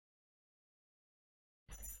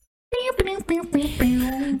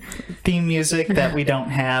theme music that we don't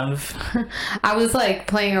have. I was like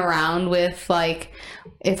playing around with like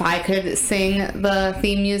if I could sing the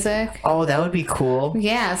theme music. Oh, that would be cool.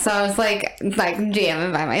 Yeah, so I was like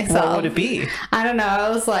jamming by myself. What would it be? I don't know. I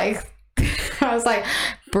was like,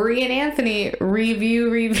 Brie and Anthony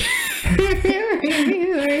review.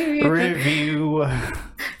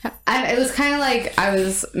 And it was kind of like I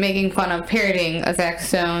was making fun of parodying a Zach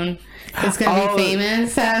Stone. It's gonna be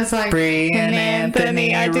famous. I was like, Brie and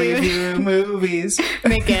Anthony review movies,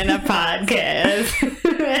 making a podcast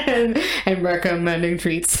and recommending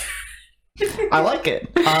treats. I like it.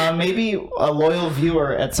 Maybe a loyal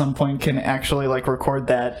viewer at some point can actually like record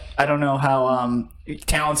that. I don't know how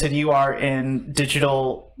talented you are in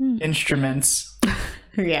digital instruments.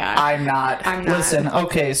 Yeah, I'm not. Listen,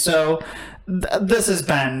 okay, so this has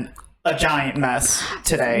been a giant mess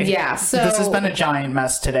today. Yeah, so this has been a giant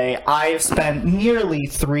mess today. I've spent nearly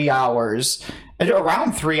 3 hours,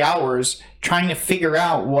 around 3 hours, trying to figure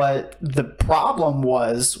out what the problem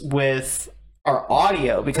was with our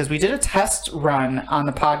audio, because we did a test run on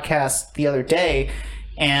the podcast the other day,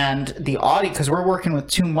 and the audio, because we're working with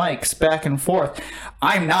 2 mics back and forth.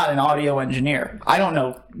 I'm not an audio engineer. I don't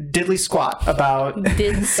know diddly squat about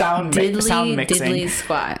sound mixing. Diddly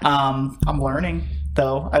squat. I'm learning,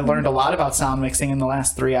 though. I learned a lot about sound mixing in the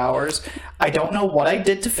last 3 hours. I don't know what I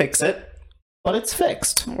did to fix it, but it's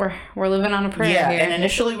fixed. We're living on a prayer here. Yeah, and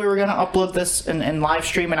initially we were going to upload this and live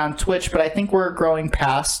stream it on Twitch, but I think we're growing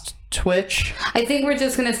past Twitch. I think we're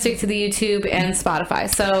just going to stick to the YouTube and Spotify.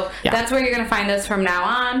 So that's where you're going to find us from now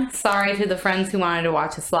on. Sorry to the friends who wanted to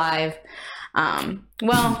watch us live.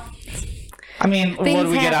 Well, I mean, what do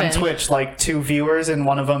we get on Twitch? Like 2 viewers, and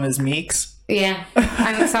one of them is Meeks. Yeah,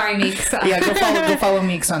 I'm sorry, Meeks. Yeah, go follow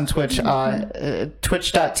Meeks on Twitch.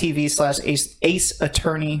 Twitch.tv/Ace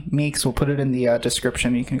Attorney Meeks. We'll put it in the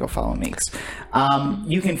description. You can go follow Meeks.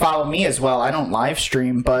 You can follow me as well. I don't live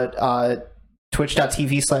stream, but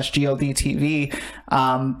twitch.tv/GLDTV.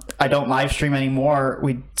 I don't live stream anymore.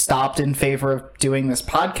 We stopped in favor of doing this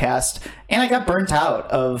podcast, and I got burnt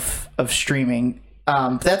out of streaming.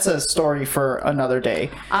 That's a story for another day.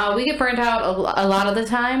 We get burnt out a lot of the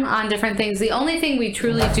time on different things. The only thing we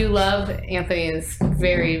truly do love, Anthony is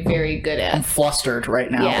very, very good at. I'm flustered right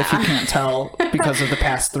now, if you can't tell, because of the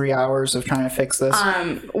past 3 hours of trying to fix this.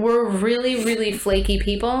 We're really, really flaky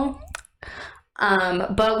people.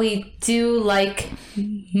 But we do like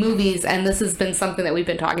movies, and this has been something that we've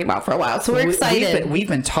been talking about for a while. So we're excited. We've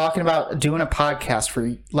been talking about doing a podcast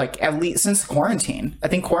for like at least since quarantine. I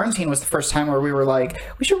think quarantine was the first time where we were like,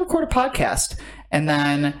 we should record a podcast. And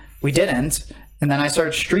then we didn't. And then I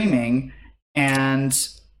started streaming, and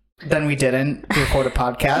then we didn't record a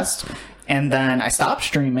podcast. And then I stopped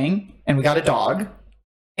streaming, and we got a dog.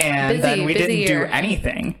 And then we didn't do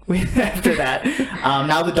anything after that.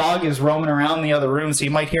 Now the dog is roaming around the other room, so you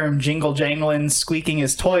might hear him jingle jangling, squeaking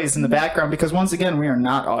his toys in the background, because once again, we are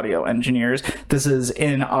not audio engineers. This is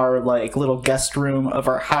in our like little guest room of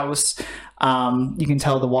our house. You can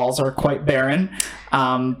tell the walls are quite barren.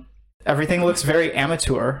 Everything looks very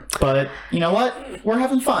amateur, but you know what? We're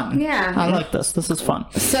having fun. Yeah. I like this. This is fun.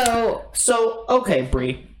 So okay,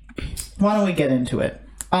 Brie, why don't we get into it?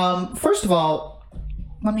 First of all,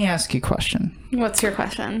 let me ask you a question. What's your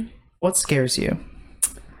question? What scares you?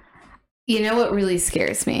 You know what really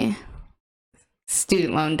scares me?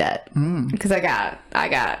 Student loan debt. Because I got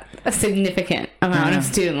a significant amount of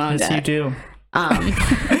student loan debt. Yes, you do.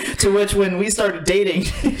 To which, when we started dating,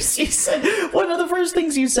 you said one of the first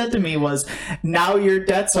things you said to me was, "Now your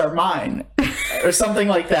debts are mine," or something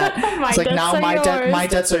like that. It's like, now my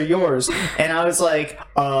debts are yours, and I was like,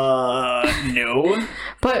 no.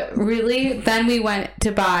 But really, then we went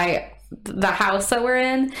to buy the house that we're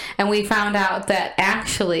in, and we found out that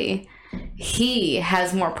actually he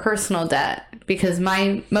has more personal debt, because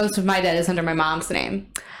most of my debt is under my mom's name.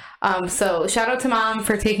 So shout out to Mom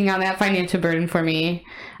for taking on that financial burden for me.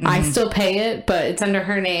 I still pay it, but it's under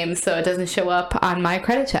her name, so it doesn't show up on my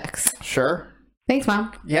credit checks. Sure. Thanks,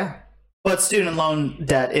 Mom. Yeah. But student loan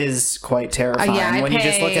debt is quite terrifying. When you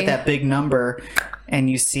just look at that big number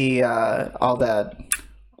and you see all that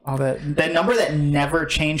number that never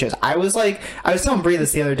changes. I was telling Brie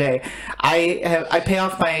this the other day. I pay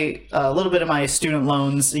off my a little bit of my student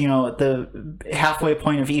loans, at the halfway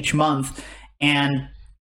point of each month, and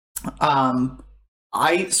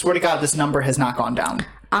I swear to God, this number has not gone down.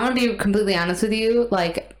 I'm gonna be completely honest with you.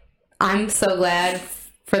 Like, I'm so glad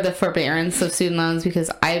for the forbearance of student loans, because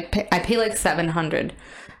I pay like $700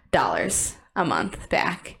 a month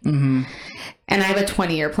back. Mm-hmm. And I have a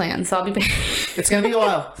 20-year plan, so I'll be back. It's going to be a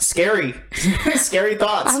while. Scary. Scary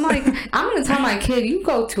thoughts. I'm like, I'm going to tell my kid, you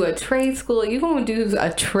go to a trade school, you're going to do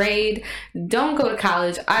a trade, don't go to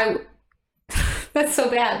college. That's so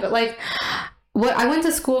bad, but like, what I went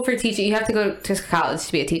to school for teaching. You have to go to college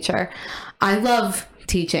to be a teacher. I love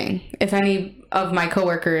teaching. If any of my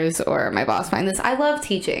coworkers or my boss find this, I love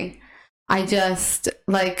teaching. I just,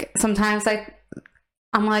 like, sometimes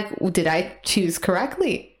I'm like, did I choose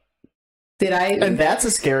correctly? And that's a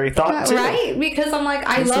scary thought too. Right? Because I'm like,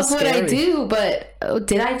 I love what I do, but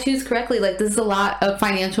did I choose correctly? Like, this is a lot of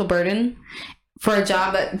financial burden for a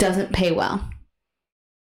job that doesn't pay well.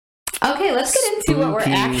 Okay, let's get into what we're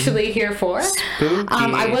actually here for.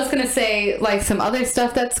 I was going to say, like, some other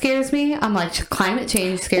stuff that scares me. I'm like, climate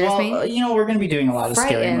change scares me. We're going to be doing a lot of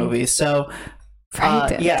scary movies. So,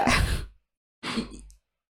 yeah.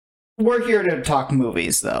 We're here to talk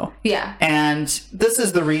movies, though. Yeah. And this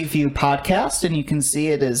is the review podcast, and you can see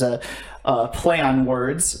it as a play on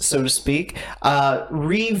words, so to speak.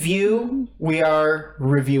 Review, we are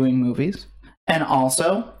reviewing movies, and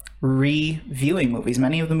also reviewing movies.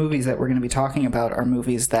 Many of the movies that we're going to be talking about are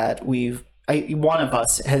movies that one of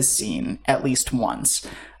us has seen at least once.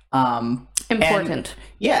 Important.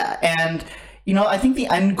 And I think the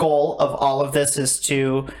end goal of all of this is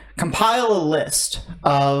to compile a list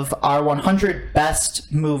of our 100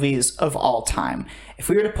 best movies of all time. If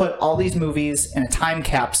we were to put all these movies in a time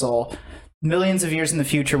capsule, millions of years in the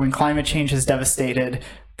future when climate change has devastated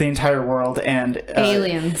the entire world and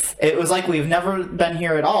aliens, it was like we've never been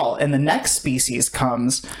here at all, and the next species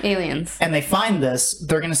comes, aliens, and they find this,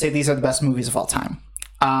 they're going to say these are the best movies of all time.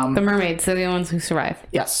 The mermaids are the ones who survive.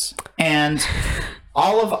 Yes. And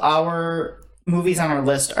all of our movies on our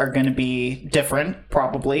list are going to be different,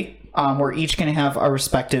 probably. We're each going to have our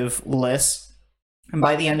respective lists. And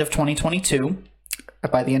by the end of 2022,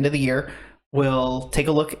 by the end of the year, we'll take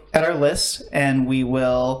a look at our list and we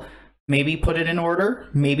will maybe put it in order,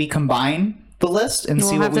 maybe combine the list and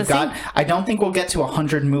see what we've got. I don't think we'll get to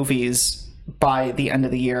 100 movies by the end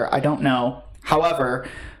of the year. I don't know. However,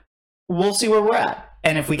 we'll see where we're at.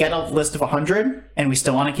 And if we get a list of 100 and we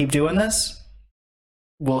still want to keep doing this,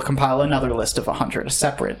 we'll compile another list of 100,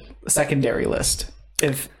 a secondary list.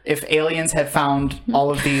 If aliens had found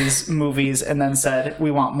all of these movies and then said,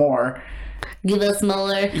 we want more. Give us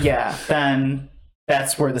more. Yeah, then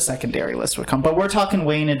that's where the secondary list would come. But we're talking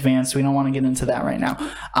way in advance. So we don't want to get into that right now.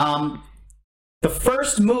 The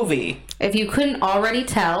first movie... If you couldn't already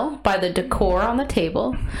tell by the decor on the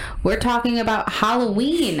table, we're talking about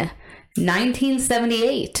Halloween,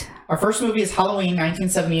 1978. Our first movie is Halloween,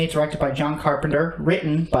 1978, directed by John Carpenter,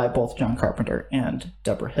 written by both John Carpenter and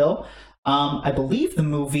Deborah Hill. I believe the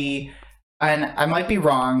movie, and I might be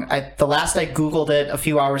wrong, the last I Googled it a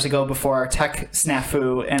few hours ago before our tech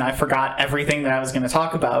snafu, and I forgot everything that I was going to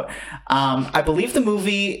talk about. I believe the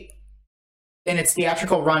movie, in its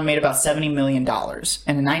theatrical run, made about $70 million.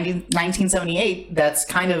 And in 1978, that's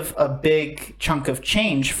kind of a big chunk of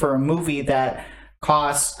change for a movie that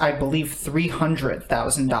cost, I believe,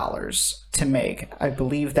 $300,000 to make. I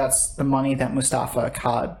believe that's the money that Mustafa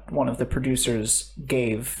Akkad, one of the producers,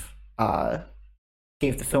 gave the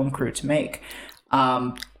film crew to make.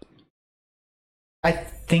 I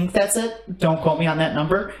think that's it. Don't quote me on that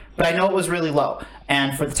number, but I know it was really low.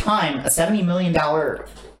 And for the time, a $70 million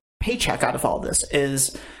paycheck out of all this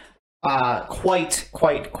is quite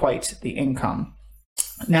the income.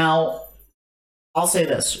 Now, I'll say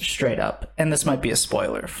this straight up, and this might be a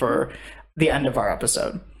spoiler for the end of our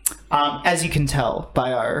episode. As you can tell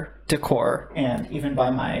by our decor and even by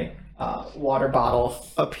my water bottle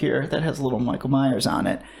up here that has little Michael Myers on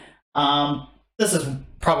it, this is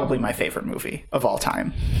probably my favorite movie of all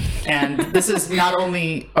time. And this is not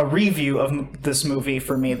only a review of this movie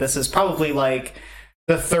for me, this is probably like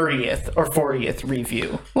the 30th or 40th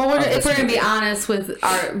review. Well, if we're going to be honest with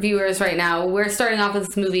our viewers right now, we're starting off with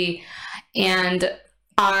this movie and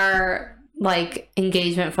our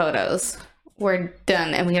engagement photos were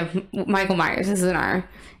done, and we have Michael Myers is in our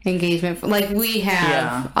engagement. We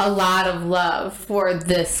have a lot of love for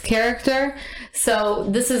this character, so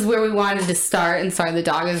this is where we wanted to start. And sorry, the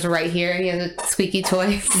dog is right here and he has a squeaky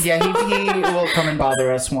toy. Yeah, he will come and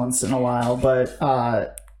bother us once in a while, but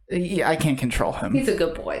I can't control him. He's a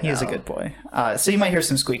good boy, though. He is a good boy. So you might hear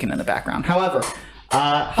some squeaking in the background. However,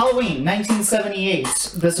 Halloween,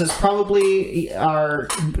 1978. This is probably our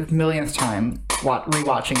millionth time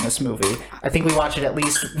rewatching this movie. I think we watch it at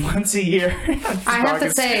least once a year. I have to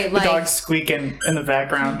say, the dog's squeaking in the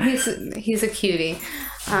background. He's a cutie.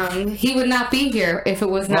 He would not be here if it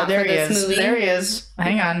was not there for this movie. There he is.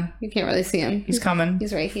 Hang on. You can't really see him. He's coming.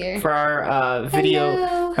 He's right here. For our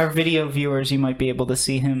video viewers, you might be able to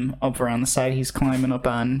see him over on the side. He's climbing up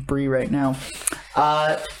on Bree right now.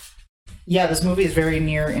 Yeah, this movie is very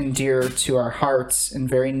near and dear to our hearts and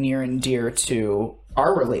very near and dear to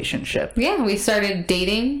our relationship. Yeah, we started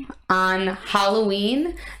dating on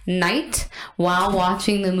Halloween night while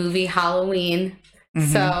watching the movie Halloween.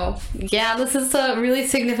 Mm-hmm. So, yeah, this is a really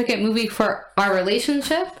significant movie for our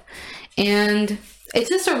relationship. And it's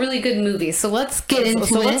just a really good movie. So let's get into it.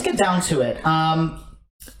 So let's get down to it.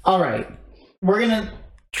 All right. We're going to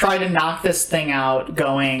try to knock this thing out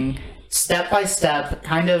going step by step,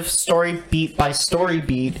 kind of story beat by story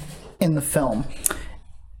beat in the film.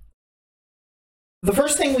 The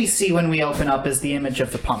first thing we see when we open up is the image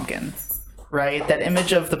of the pumpkin, right? That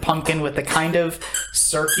image of the pumpkin with the kind of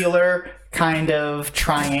circular, kind of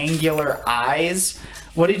triangular eyes.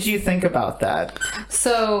 What did you think about that?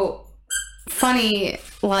 So funny,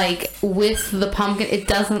 like with the pumpkin, it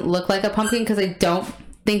doesn't look like a pumpkin because I don't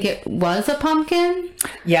think it was a pumpkin.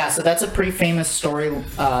 Yeah, so that's a pretty famous story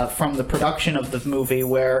from the production of the movie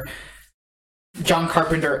where John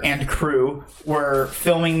Carpenter and crew were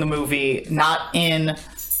filming the movie not in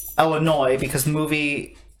Illinois because the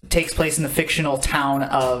movie takes place in the fictional town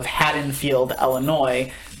of Haddonfield, Illinois,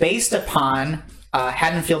 based upon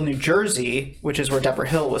Haddonfield, New Jersey, which is where Deborah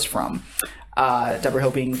Hill was from. Deborah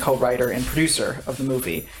Hill being co-writer and producer of the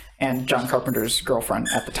movie and John Carpenter's girlfriend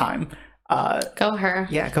at the time. Go her.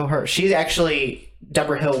 Yeah, go her. She's actually...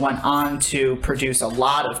 Deborah Hill went on to produce a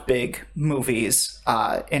lot of big movies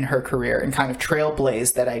in her career and kind of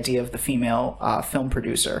trailblazed that idea of the female film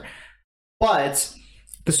producer. But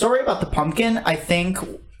the story about the pumpkin, I think,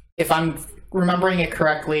 if I'm remembering it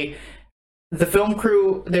correctly, the film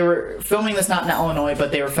crew, they were filming this not in Illinois,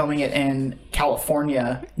 but they were filming it in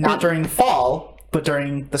California, not during the fall, but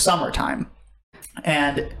during the summertime.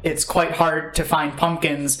 And it's quite hard to find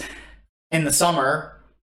pumpkins in the summer,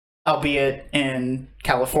 albeit in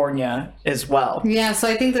California as well. Yeah, so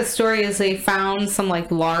I think the story is they found some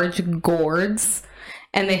like large gourds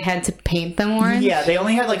and they had to paint them orange. Yeah, they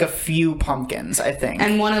only had like a few pumpkins, I think.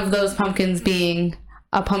 And one of those pumpkins being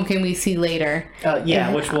a pumpkin we see later.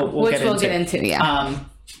 Yeah, which we'll get into. Yeah.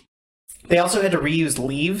 They also had to reuse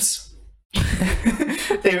leaves.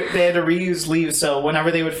 they had to reuse leaves, so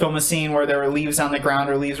whenever they would film a scene where there were leaves on the ground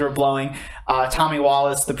or leaves were blowing, Tommy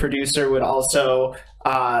Wallace, the producer, would also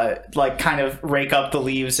like kind of rake up the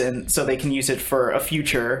leaves and so they can use it for a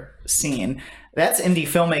future scene. That's indie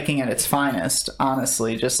filmmaking at its finest,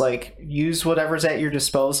 honestly. Just like use whatever's at your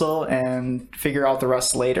disposal and figure out the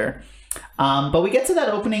rest later. But we get to that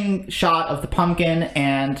opening shot of the pumpkin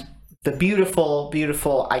and the beautiful,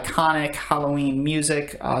 beautiful, iconic Halloween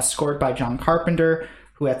music scored by John Carpenter,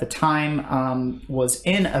 who at the time was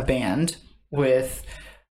in a band with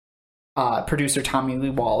producer Tommy Lee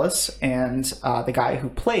Wallace and the guy who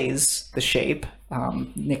plays the Shape,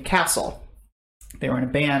 Nick Castle. They were in a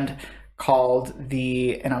band called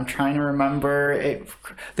and I'm trying to remember it,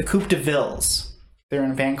 the Coupe de Villes. They were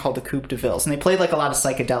in a band called the Coupe de Villes, and they played like a lot of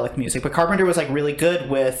psychedelic music. But Carpenter was like really good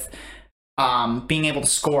with being able to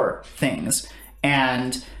score things.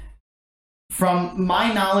 And from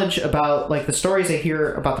my knowledge about like the stories I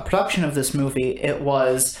hear about the production of this movie, it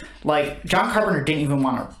was like John Carpenter didn't even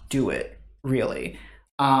want to do it, really.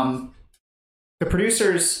 The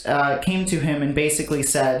producers came to him and basically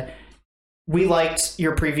said, we liked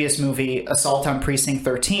your previous movie, Assault on Precinct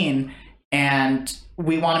 13, and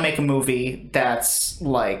we want to make a movie that's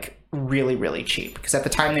like really, really cheap. Because at the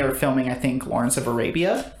time they were filming, I think, Lawrence of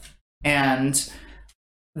Arabia, and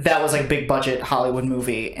that was like a big budget Hollywood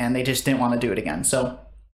movie, and they just didn't want to do it again. So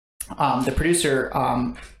the producer,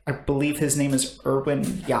 I believe his name is Irwin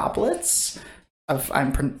Yablitz.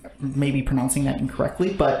 I'm maybe pronouncing that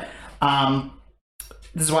incorrectly, but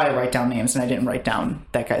this is why I write down names, and I didn't write down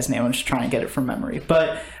that guy's name. I'm just trying to get it from memory.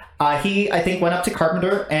 But he, I think, went up to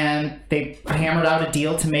Carpenter, and they hammered out a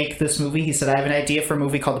deal to make this movie. He said, I have an idea for a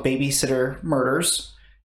movie called The Babysitter Murders.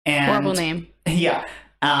 And horrible name. Yeah.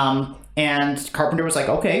 And Carpenter was like,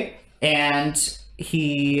 okay. And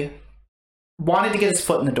he wanted to get his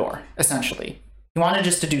foot in the door, essentially. He wanted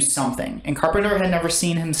just to do something. And Carpenter had never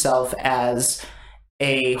seen himself as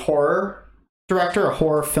a horror director, a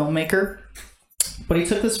horror filmmaker. But he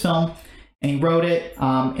took this film and he wrote it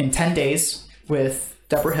in 10 days with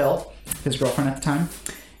Deborah Hill, his girlfriend at the time.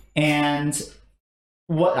 And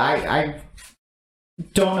what I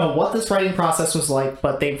don't know what this writing process was like,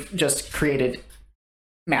 but they've just created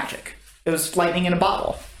magic. It was lightning in a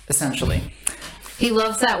bottle, essentially. He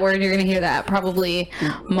loves that word. You're going to hear that probably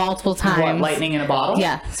multiple times. What, lightning in a bottle?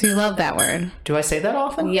 Yeah, so you love that word. Do I say that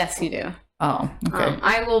often? Yes, you do. Oh, okay.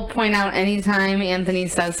 I will point out anytime Anthony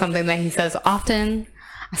says something that he says often.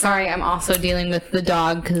 Sorry, I'm also dealing with the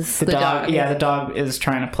dog because the dog. Yeah, the dog is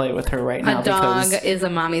trying to play with her right now. A dog is a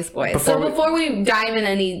mommy's boy. Before we dive in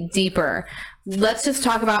any deeper, let's just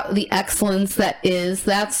talk about the excellence that is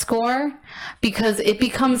that score, because it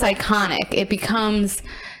becomes iconic. It becomes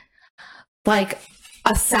like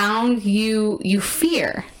a sound you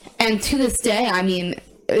fear, and to this day, I mean,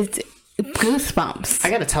 it's goosebumps. I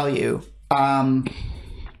got to tell you, when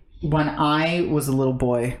I was a little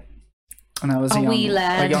boy. When I was a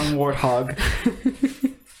young warthog,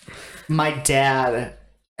 my dad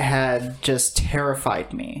had just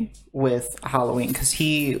terrified me with Halloween because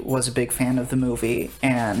he was a big fan of the movie.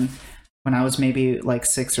 And when I was maybe like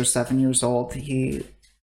 6 or 7 years old, he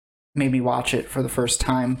made me watch it for the first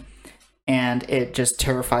time. And it just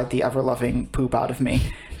terrified the ever-loving poop out of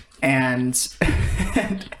me. And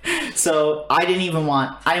so I didn't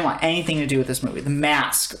want anything to do with this movie. The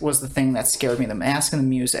mask was the thing that scared me, the mask and the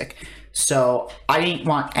music. So I didn't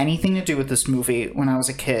want anything to do with this movie when I was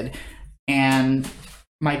a kid. And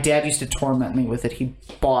my dad used to torment me with it. He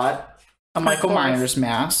bought a Michael Myers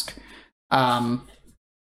mask. And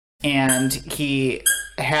he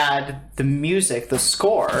had the music, the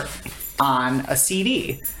score, on a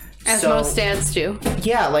CD. As most dads do.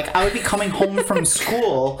 Yeah, like I would be coming home from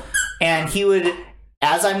school and he would,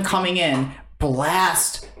 as I'm coming in,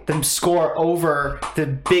 blast the score over the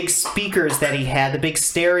big speakers that he had, the big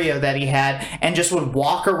stereo that he had, and just would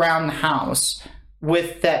walk around the house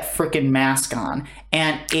with that freaking mask on.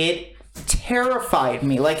 And it terrified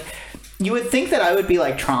me. Like, you would think that I would be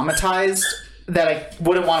like traumatized, that I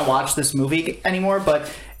wouldn't want to watch this movie anymore, but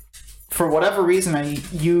for whatever reason I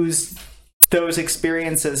used those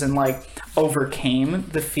experiences and like overcame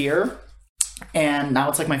the fear, and now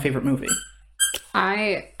it's like my favorite movie.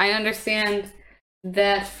 I understand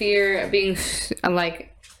that fear being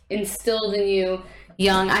like instilled in you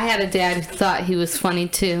young. I had a dad who thought he was funny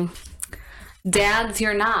too. Dads,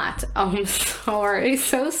 you're not. Oh, I'm sorry.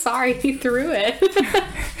 So sorry he threw it.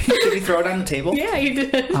 Did he throw it on the table? Yeah, he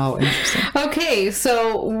did. Oh, interesting. Okay,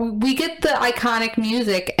 so we get the iconic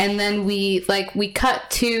music, and then we cut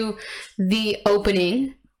to the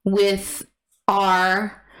opening with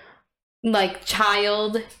our like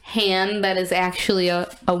child hand that is actually a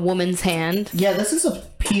woman's hand. Yeah, this is a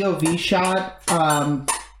POV shot.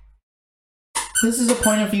 This is a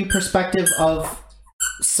point of view perspective of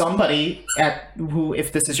somebody who,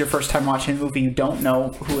 if this is your first time watching the movie, you don't know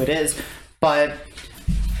who it is, but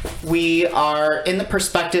we are in the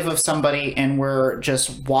perspective of somebody and we're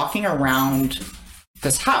just walking around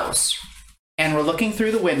this house and we're looking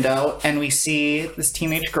through the window and we see this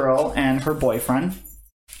teenage girl and her boyfriend,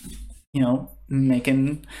 you know,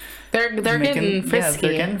 making they're getting frisky. Yeah,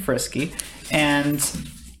 they're getting frisky. And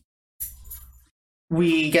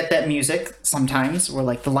we get that music sometimes where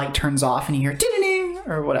like the light turns off and you hear ding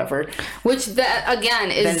or whatever. Which that again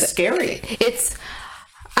is then scary.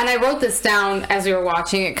 And I wrote this down as we were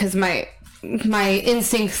watching it because my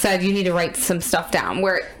instinct said you need to write some stuff down,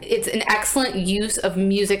 where it's an excellent use of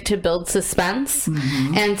music to build suspense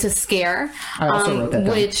and to scare. I also wrote that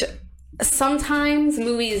down. Which sometimes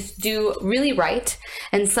movies do really right,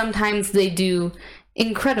 and sometimes they do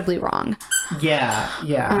incredibly wrong. Yeah.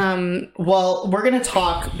 Well, we're gonna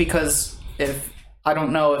talk because I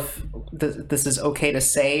don't know if this is okay to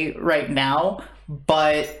say right now,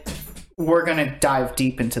 but we're gonna dive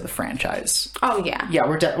deep into the franchise. Oh yeah. Yeah,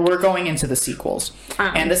 we're going into the sequels,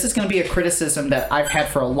 and this is gonna be a criticism that I've had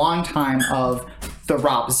for a long time of the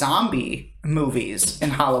Rob Zombie movies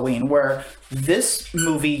in Halloween, where this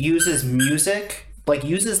movie uses music, like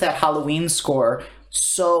uses that Halloween score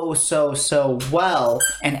so well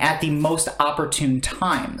and at the most opportune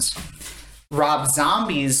times. Rob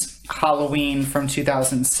Zombie's Halloween from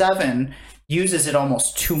 2007 uses it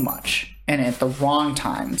almost too much and at the wrong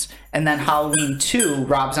times. And then Halloween 2,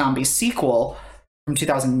 Rob Zombie's sequel from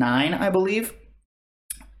 2009, I believe,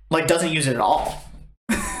 like doesn't use it at all.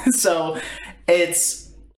 So it's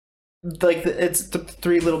like it's the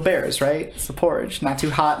Three Little Bears, right? It's the porridge, not too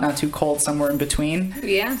hot, not too cold, somewhere in between.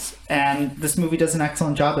 Yes. And this movie does an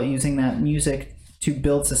excellent job at using that music to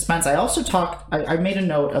build suspense. I also I made a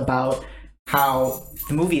note about how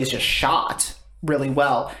the movie is just shot really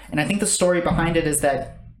well, and I think the story behind it is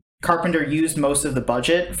that Carpenter used most of the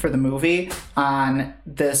budget for the movie on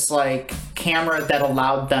this like camera that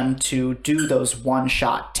allowed them to do those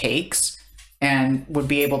one-shot takes and would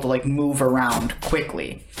be able to like move around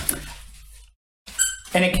quickly.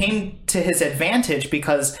 And it came to his advantage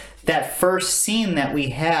because that first scene that we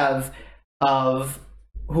have of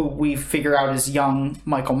who we figure out is young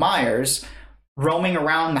Michael Myers roaming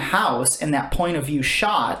around the house in that point of view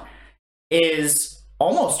shot is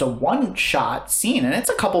almost a one-shot scene, and it's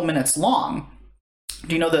a couple minutes long.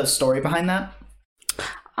 Do you know the story behind that?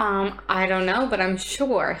 I don't know, but I'm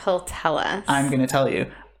sure he'll tell us. I'm going to tell you.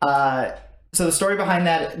 So the story behind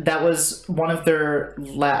that was one of their,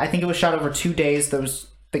 I think it was shot over 2 days. There was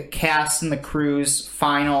the cast and the crew's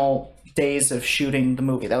final days of shooting the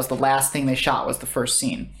movie. That was the last thing they shot, was the first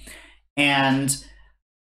scene. And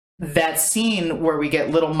that scene where we get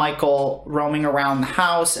little Michael roaming around the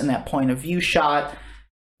house in that point of view shot,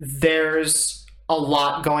 there's a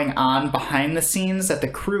lot going on behind the scenes that the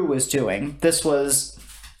crew was doing. This was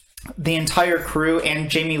the entire crew, and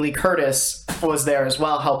Jamie Lee Curtis was there as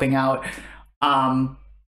well, helping out.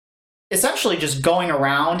 Essentially just going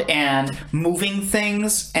around and moving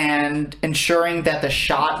things and ensuring that the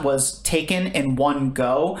shot was taken in one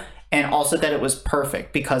go, and also that it was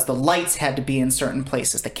perfect, because the lights had to be in certain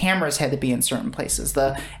places, the cameras had to be in certain places,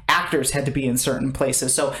 the actors had to be in certain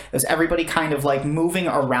places. So it was everybody kind of like moving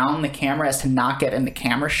around the camera as to not get in the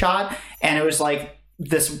camera shot, and it was like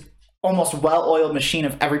this almost well-oiled machine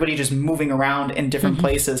of everybody just moving around in different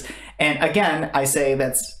places. And again, I say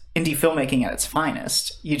that's indie filmmaking at its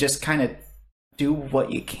finest. You just kind of do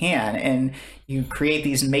what you can, and you create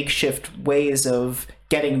these makeshift ways of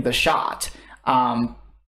getting the shot.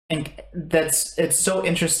 And it's so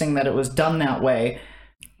interesting that it was done that way,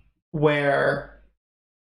 where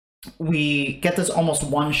we get this almost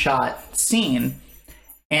one-shot scene.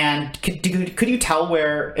 And could you tell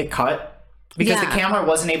where it cut? Because the camera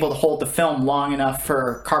wasn't able to hold the film long enough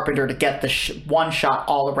for Carpenter to get the one shot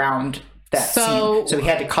all around that scene. So he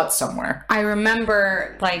had to cut somewhere. I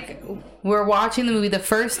remember, like, we're watching the movie. The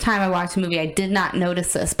first time I watched the movie, I did not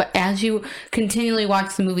notice this. But as you continually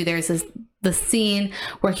watch the movie, there's the scene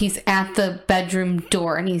where he's at the bedroom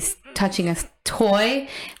door and he's touching a toy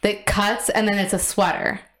that cuts, and then it's a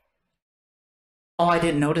sweater. Oh, I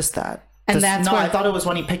didn't notice that. And I thought it was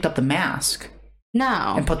when he picked up the mask.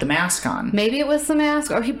 No. And put the mask on. Maybe it was the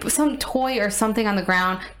mask, or he put some toy or something on the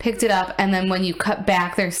ground, picked it up, and then when you cut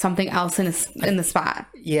back, there's something else in the spot.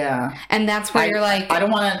 Yeah. And that's where you're like... I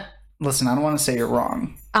don't want to... Listen, I don't want to say you're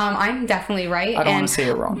wrong. I'm definitely right. I don't want to say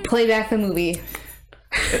you're wrong. Play back the movie.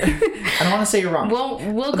 I don't want to say you're wrong.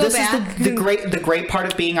 We'll go back. Is the great part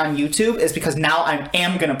of being on YouTube is because now I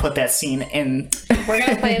am going to put that scene in. We're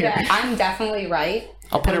going to play it back. I'm definitely right.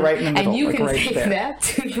 I'll put it right in the middle. And you can right take there. that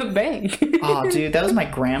to the bank. Oh, dude, that was my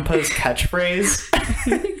grandpa's catchphrase.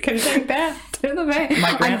 You can take that to the bank.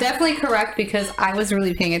 I'm definitely correct, because I was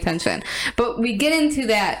really paying attention. But we get into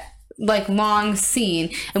that like long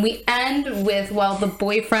scene, and we end with, well, the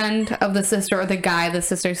boyfriend of the sister, or the guy the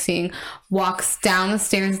sister's seeing, walks down the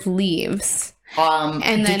stairs, leaves.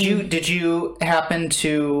 And then did you happen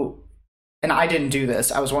to, and I didn't do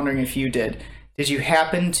this, I was wondering if you did you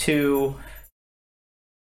happen to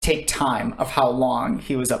take time of how long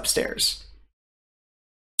he was upstairs?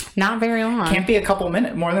 Not very long. Can't be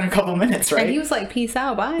more than a couple minutes, right? And he was like, peace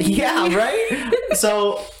out, bye. Yeah, right?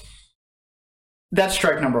 So that's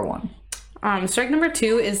strike number one. Strike number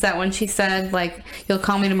two is that when she said, like, you'll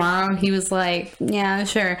call me tomorrow, he was like, yeah,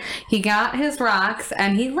 sure. He got his rocks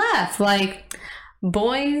and he left. Like,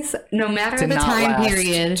 boys, no matter the time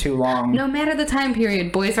period, too long. No matter the time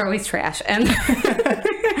period, boys are always trash. And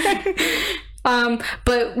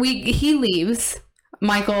but he leaves.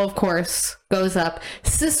 Michael, of course, goes up.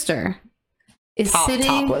 Sister is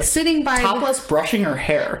sitting by topless, brushing her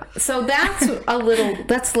hair. So that's a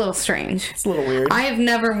little strange. It's a little weird. I have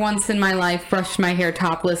never once in my life brushed my hair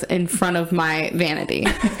topless in front of my vanity.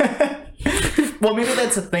 Well, maybe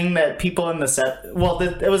that's a thing that people in the set... Well,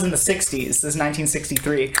 it was in the 60s. This is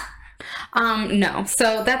 1963. No.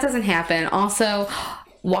 So that doesn't happen. Also,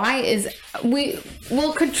 why is...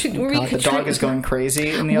 The dog is going crazy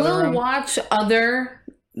in the other room. We'll watch other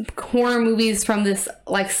horror movies from this,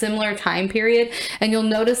 like, similar time period, and you'll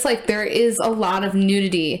notice, like, there is a lot of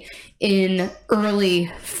nudity in early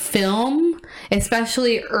film,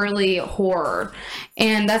 especially early horror.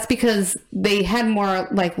 And that's because they had more,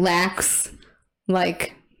 like, lax...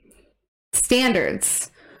 like standards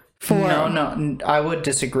for... No, I would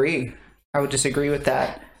disagree. I would disagree with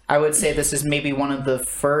that. I would say this is maybe one of the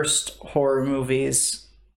first horror movies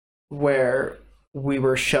where we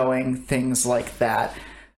were showing things like that.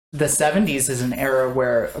 The 70s is an era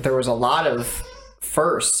where there was a lot of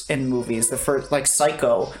firsts in movies. The first, like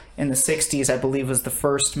Psycho in the 60s, I believe, was the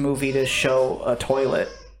first movie to show a toilet.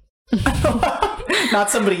 Not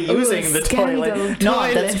somebody using the scandal toilet. No,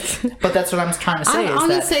 toilet. but that's what I'm trying to say. I'll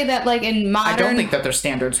just say that, like, in modern... I don't think that their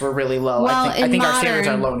standards were really low. Well, I think our modern, standards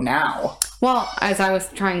are low now. Well, as I was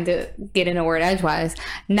trying to get in a word edgewise,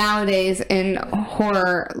 nowadays in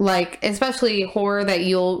horror, like, especially horror that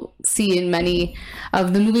you'll see in many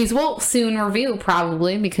of the movies we'll soon review,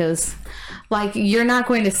 probably, because, like, you're not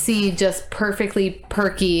going to see just perfectly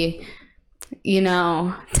perky,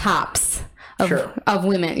 tops of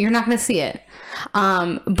women. You're not going to see it.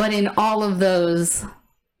 But in all of those,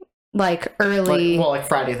 like, early... like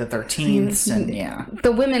Friday the 13th, and yeah.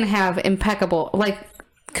 The women have impeccable, like,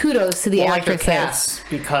 kudos to the actresses. Like cast,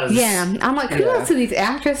 because... Yeah, I'm like, kudos to these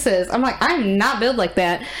actresses. I'm like, I'm not built like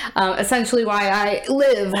that. Essentially why I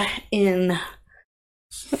live in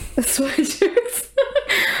sweatshirts.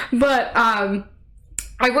 But,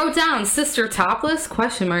 I wrote down sister topless ?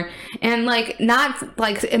 And like not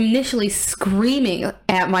like initially screaming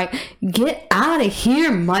at Mike, get out of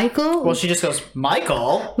here, Michael. Well, she just goes,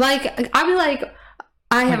 Michael. Like I'd be like,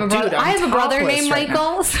 I have a brother. Dude, I have a brother named right Michael.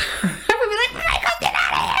 I would be like, Michael, get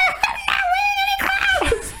out of here! I'm not wearing any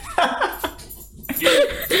clothes.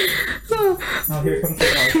 Oh, here comes the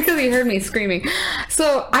dog. Because he heard me screaming.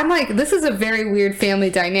 So I'm like, this is a very weird family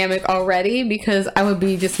dynamic already, because I would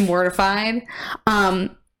be just mortified. And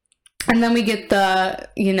then we get the,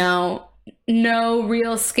 no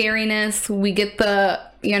real scariness. We get the,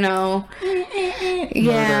 murder.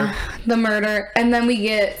 The murder. And then we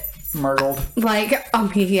get... Murgled. Like,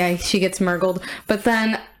 yeah, she gets murgled. But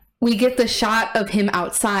then we get the shot of him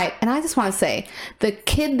outside. And I just want to say, the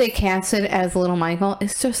kid they casted as Little Michael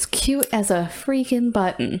is just cute as a freaking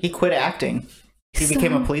button. He quit acting. He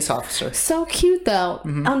became a police officer. So cute, though.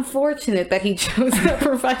 Mm-hmm. Unfortunate that he chose that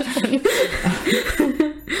profession.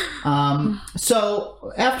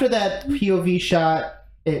 So after that POV shot,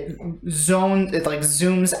 it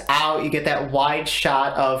zooms out. You get that wide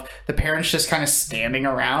shot of the parents just kind of standing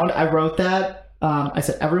around. I wrote that. I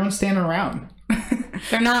said, everyone's standing around.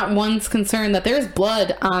 They're not once concerned that there's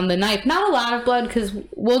blood on the knife. Not a lot of blood, because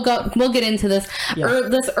we'll get into this. Yeah.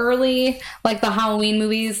 This early, like the Halloween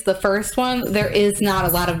movies, the first one, there is not a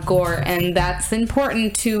lot of gore, and that's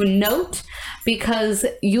important to note because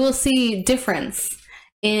you will see difference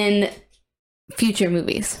in future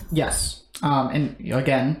movies. Yes. And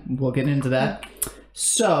again, we'll get into that.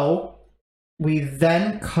 So we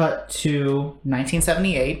then cut to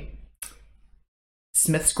 1978,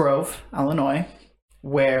 Smiths Grove, Illinois,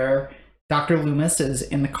 where Dr. Loomis is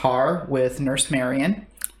in the car with Nurse Marion,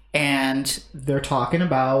 and they're talking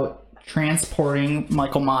about transporting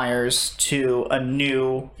Michael Myers to a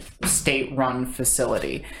new state-run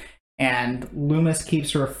facility. And Loomis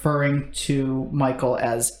keeps referring to Michael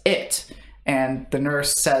as it. And the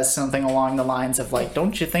nurse says something along the lines of, like,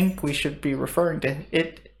 don't you think we should be referring to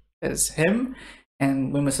it as him?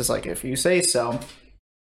 And Loomis is like, if you say so.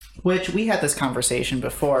 Which, we had this conversation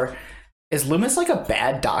before. Is Loomis like a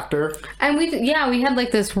bad doctor? And we had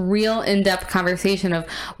like this real in-depth conversation of,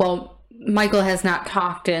 well, Michael has not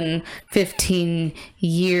talked in 15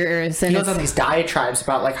 years. And he goes on these diatribes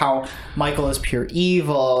about like how Michael is pure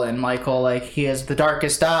evil, and Michael, like, he has the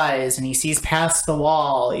darkest eyes and he sees past the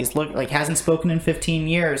wall. He's hasn't spoken in 15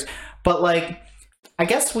 years. But like, I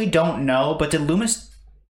guess we don't know, but did Loomis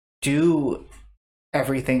do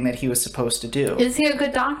everything that he was supposed to do? Is he a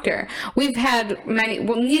good doctor? We've had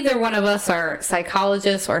neither one of us are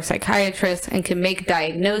psychologists or psychiatrists and can make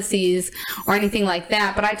diagnoses or anything like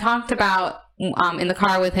that, but I talked about in the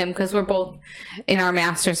car with him, because we're both in our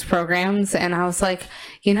master's programs, and I was like,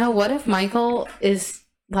 what if Michael is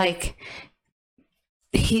like,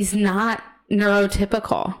 he's not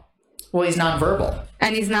neurotypical? Well, he's nonverbal.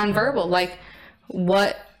 And he's nonverbal.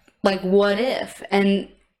 What if? And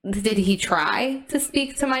did he try to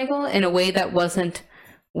speak to Michael in a way that wasn't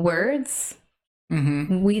words?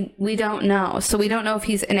 Mm-hmm. We don't know. So we don't know if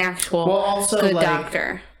he's an actual good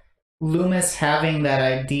doctor. Loomis having that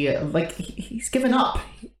idea, like, he's given up.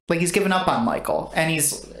 Like, he's given up on Michael. And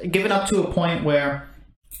he's given up to a point where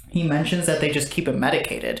he mentions that they just keep him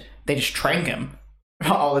medicated. They just trank him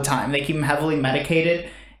all the time. They keep him heavily medicated.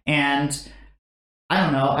 And I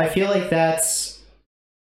don't know. I feel like that's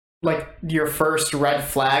like your first red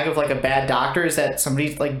flag of like a bad doctor, is that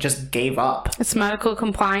somebody like just gave up. It's medical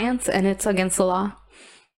compliance and it's against the law.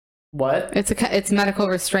 What? It's medical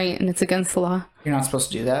restraint and it's against the law. You're not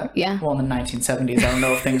supposed to do that? Yeah. Well, in the 1970s, I don't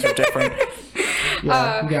know if things were different.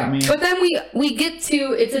 Yeah, you got me. But then we get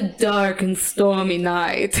to, it's a dark and stormy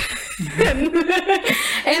night.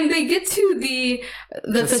 and they get to the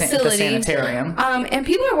facility. The sanitarium. And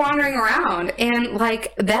people are wandering around, and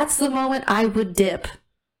like, that's the moment I would dip.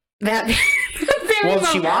 That scary.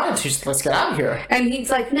 Well, she wanted to. She's, let's get out of here. And he's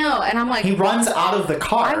like, no. And I'm like, He runs out of the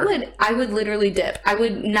car. I would literally dip. I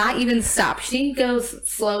would not even stop. She goes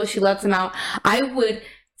slow. She lets him out. I would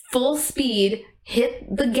full speed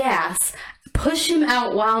hit the gas, push him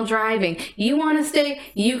out while driving. You want to stay?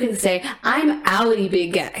 You can stay. I'm outie,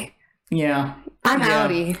 big guy. Yeah. I'm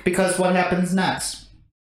outie. Because what happens next?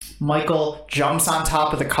 Michael jumps on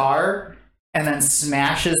top of the car and then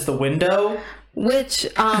smashes the window. Which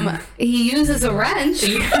he uses a wrench.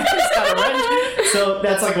 He's got a wrench. So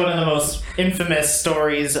that's like one of the most infamous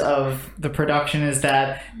stories of the production is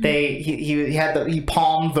that he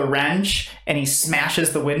palmed the wrench and he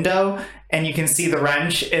smashes the window, and you can see the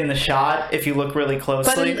wrench in the shot if you look really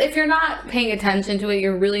closely. But if you're not paying attention to it,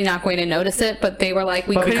 you're really not going to notice it. But they were like,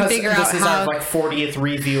 we couldn't figure out how. This is our like 40th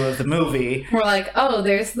review of the movie. We're like, oh,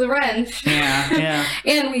 there's the wrench. Yeah.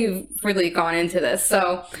 And we've really gone into this.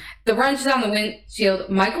 So the wrench is on the windshield.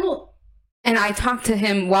 Michael, and I talked to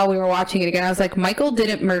him while we were watching it again. I was like, Michael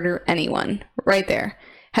didn't murder anyone right there.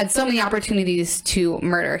 Had so many opportunities to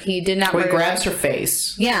murder. He did not murder. He grabs her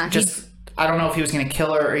face. Yeah. I don't know if he was going to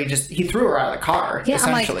kill her or he threw her out of the car,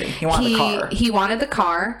 essentially. He wanted the car. He wanted the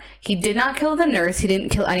car. He did not kill the nurse. He didn't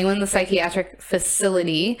kill anyone in the psychiatric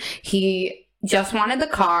facility. He just wanted the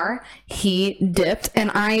car. He dipped. And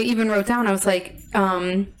I even wrote down, I was like,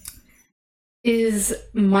 is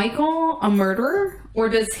Michael a murderer? Or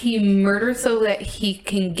does he murder so that he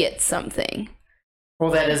can get something?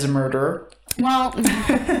 Well, that is a murderer. Well,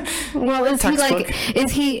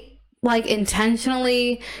 is he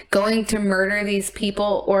intentionally going to murder these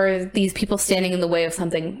people, or are these people standing in the way of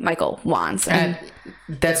something Michael wants? And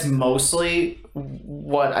that's mostly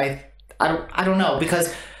what I don't know,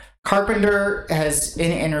 because Carpenter has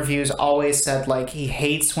in interviews always said like he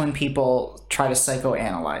hates when people try to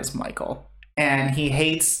psychoanalyze Michael, and he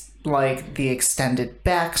hates like the extended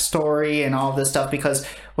backstory and all this stuff, because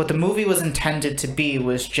what the movie was intended to be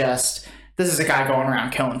was just, this is a guy going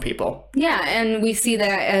around killing people. Yeah, and we see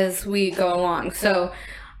that as we go along. So,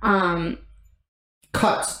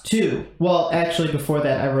 cut to, well, actually before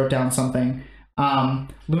that I wrote down something.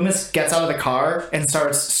 Loomis gets out of the car and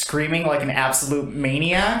starts screaming like an absolute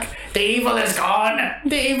maniac. The evil is gone!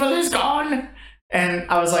 The evil is gone! And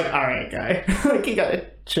I was like, all right, guy. Like, you gotta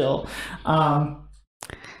chill.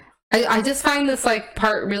 I just find this like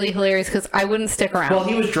part really hilarious because I wouldn't stick around. Well,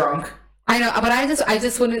 he was drunk. I know, but I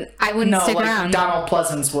just wouldn't stick around. Donald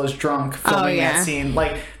Pleasance was drunk filming that scene.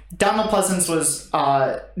 Like, Donald Pleasance was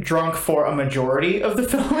drunk for a majority of the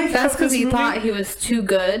filming. That's because he thought he was too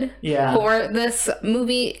good for this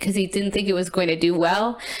movie, because he didn't think it was going to do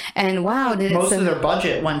well. And wow, most of their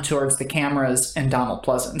budget went towards the cameras and Donald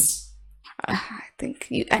Pleasance. I think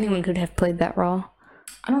anyone could have played that role.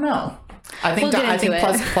 I don't know. I think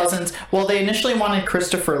Pleasance. Well, they initially wanted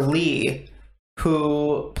Christopher Lee,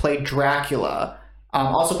 who played Dracula,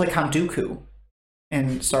 also played Count Dooku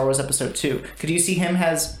in Star Wars Episode 2. Could you see him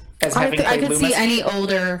as having played I could Loomis? see any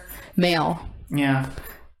older male. Yeah.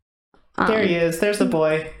 There he is. There's the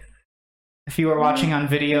boy. If you are watching on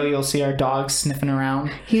video, you'll see our dog sniffing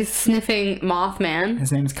around. He's sniffing Mothman.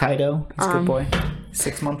 His name's Kaido. He's a good boy.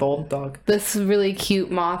 6-month-old dog. This really cute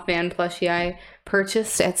Mothman plushie I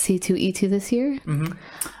purchased at C2E2 this year. Mm-hmm.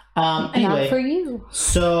 Anyway, not for you.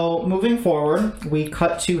 So moving forward, we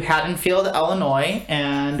cut to Haddonfield, Illinois,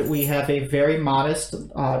 and we have a very modestly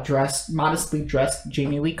dressed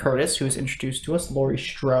Jamie Lee Curtis, who is introduced to us, Laurie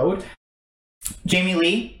Strode. Jamie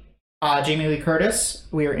Lee Curtis,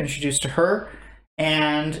 we are introduced to her,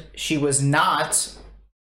 and she was not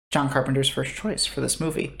John Carpenter's first choice for this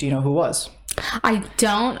movie. Do you know who was? I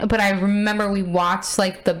don't, but I remember we watched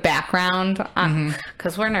like the background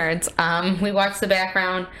because we're nerds. We watched the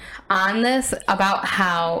background on this about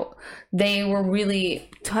how they were really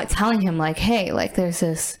telling him like, hey, like there's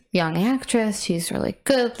this young actress, she's really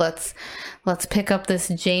good. Let's pick up this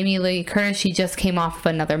Jamie Lee Curtis. She just came off of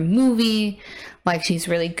another movie. Like, she's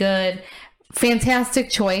really good. Fantastic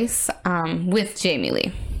choice with Jamie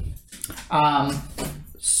Lee.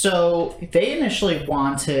 So they initially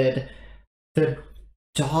wanted the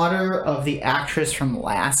daughter of the actress from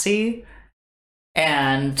Lassie,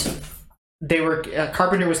 and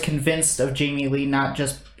Carpenter was convinced of Jamie Lee not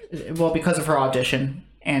just because of her audition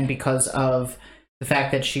and because of the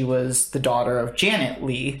fact that she was the daughter of Janet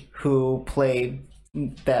Leigh, who played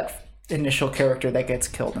that initial character that gets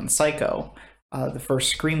killed in Psycho, the first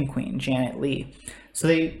Scream Queen, Janet Leigh.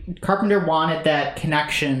 So Carpenter wanted that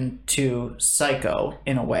connection to Psycho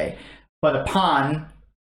in a way, but upon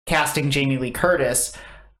casting Jamie Lee Curtis,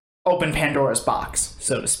 opened Pandora's box,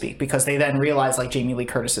 so to speak, because they then realized like Jamie Lee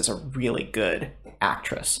Curtis is a really good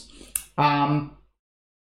actress.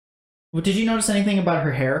 Did you notice anything about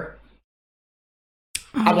her hair?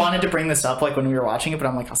 I wanted to bring this up like when we were watching it, but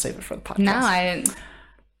I'm like, I'll save it for the podcast. No, I didn't.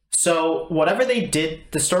 So whatever they did,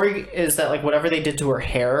 the story is that like whatever they did to her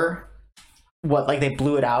hair, they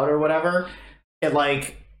blew it out or whatever, it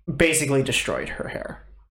like basically destroyed her hair.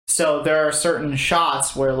 So there are certain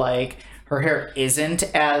shots where like her hair isn't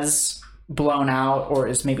as blown out or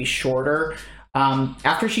is maybe shorter.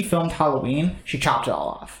 After she filmed Halloween, she chopped it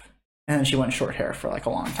all off, and then she went short hair for like a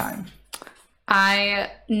long time.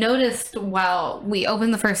 I noticed while we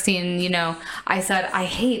opened the first scene, you know, I said, I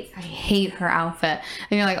hate her outfit.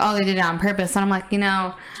 And you're like, oh, they did it on purpose. And I'm like, you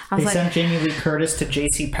know, They sent Jamie Lee Curtis to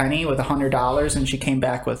JCPenney with $100, and she came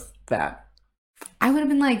back with that. I would have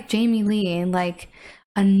been like, Jamie Lee, like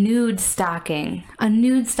a nude stocking. A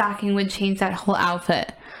nude stocking would change that whole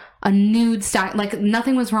outfit. A nude stock, like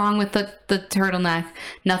nothing was wrong with the turtleneck,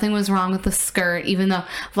 nothing was wrong with the skirt, even though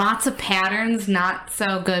lots of patterns, not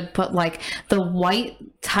so good, but like the white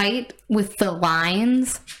tight with the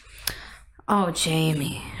lines. Oh,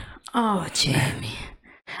 Jamie. A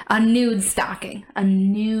nude stocking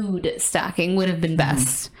would have been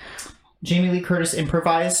best. Jamie Lee Curtis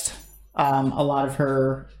improvised a lot of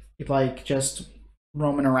her like just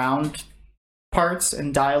roaming around parts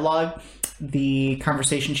and dialogue. The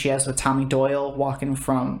conversation she has with Tommy Doyle walking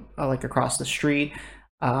from like across the street,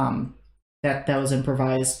 that was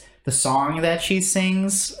improvised. The song that she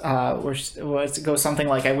sings, which goes something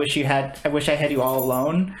like "I wish I had you all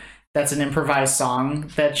alone." That's an improvised song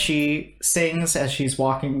that she sings as she's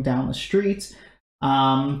walking down the street.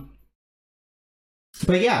 But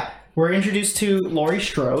yeah, we're introduced to Laurie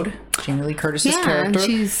Strode, Jamie Lee Curtis's character,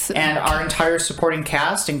 and our entire supporting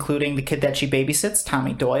cast, including the kid that she babysits,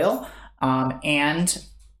 Tommy Doyle. And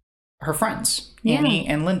her friends, Annie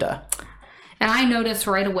and Linda. And I noticed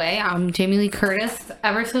right away, Jamie Lee Curtis,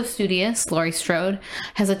 ever so studious, Laurie Strode,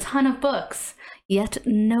 has a ton of books, yet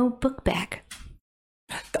no book bag.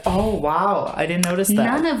 Oh, wow. I didn't notice that.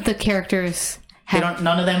 None of the characters have...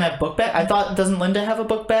 None of them have book bag? I thought, doesn't Linda have a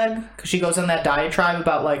book bag? Because she goes on that diatribe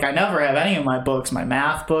about, like, I never have any of my books, my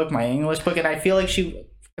math book, my English book, and I feel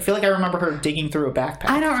like I remember her digging through a backpack.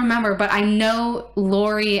 I don't remember, but I know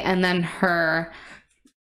Lori and then her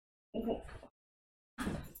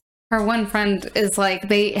one friend is like,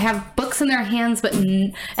 they have books in their hands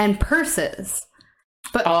and purses.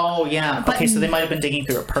 But oh, yeah. Okay, so they might have been digging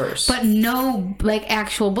through a purse. But no, like,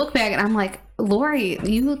 actual book bag. And I'm like, Lori,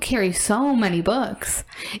 you carry so many books.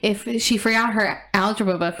 If she forgot her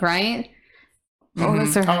algebra book, right? Or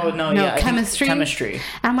was there, chemistry. Chemistry.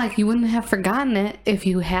 And I'm like, you wouldn't have forgotten it if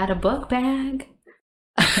you had a book bag.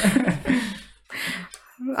 But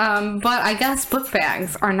I guess book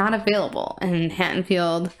bags are not available in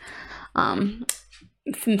Haddonfield,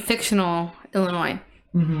 fictional Illinois.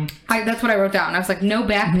 Mm-hmm. That's what I wrote down. I was like, no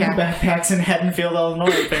backpack. No backpacks in Haddonfield,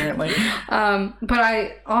 Illinois, apparently. But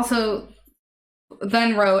I also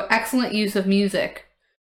then wrote excellent use of music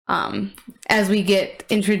as we get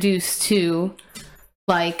introduced to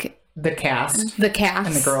like the cast and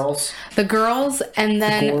the girls, and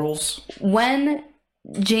then when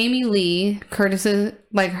Jamie Lee Curtis's,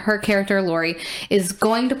 like, her character Lori is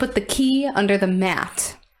going to put the key under the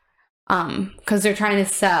mat because they're trying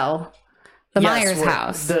to sell the Myers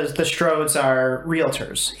house. The Strodes are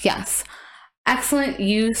realtors. Yes. Excellent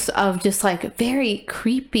use of just like very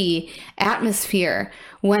creepy atmosphere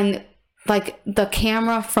when like the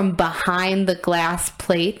camera from behind the glass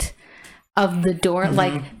plate of the door,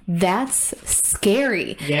 like, that's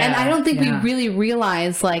scary. Yeah, and I don't think we really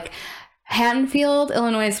realize, like, Haddonfield,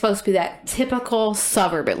 Illinois is supposed to be that typical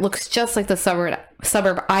suburb. It looks just like the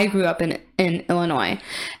suburb I grew up in Illinois.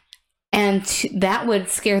 And that would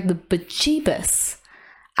scare the bejeebus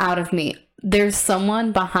out of me. There's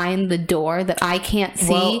someone behind the door that I can't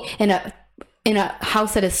see in a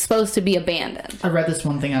house that is supposed to be abandoned. I read this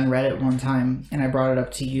one thing on Reddit one time, and I brought it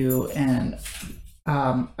up to you, and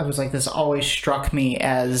I was like, this always struck me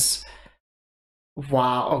as,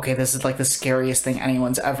 wow, okay, this is like the scariest thing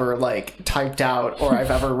anyone's ever like typed out or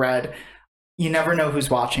I've ever read. You never know who's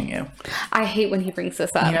watching you. I hate when he brings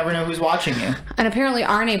this up. You never know who's watching you. And apparently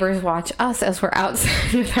our neighbors watch us as we're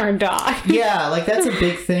outside with our dog. Yeah, like that's a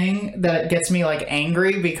big thing that gets me like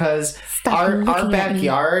angry because our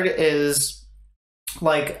backyard is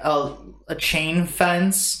like a chain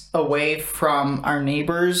fence away from our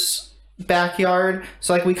neighbor's backyard.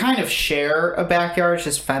 So like we kind of share a backyard, it's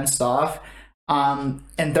just fenced off. And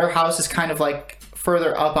their house is kind of like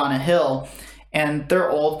further up on a hill. And they're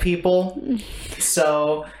old people,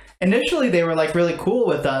 so initially they were like really cool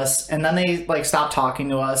with us, and then they like stopped talking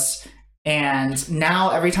to us. And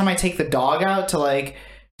now every time I take the dog out to like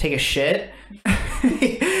take a shit,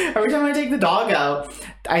 every time I the dog out,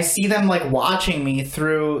 I see them like watching me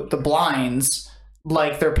through the blinds.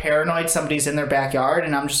 Like they're paranoid somebody's in their backyard,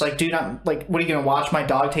 and I'm just like, dude, I'm like, what are you gonna watch my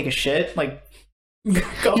dog take a shit? Like,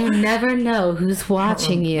 go. You never know who's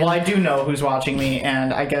watching you. Well, I do know who's watching me,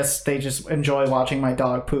 and I guess they just enjoy watching my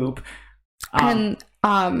dog poop.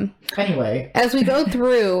 Anyway, as we go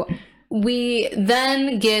through, we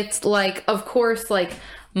then get like, of course, like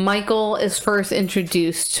Michael is first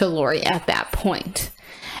introduced to Laurie at that point,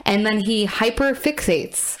 and then he hyper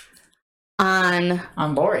fixates on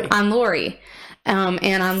Laurie.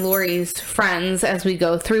 And on Laurie's friends as we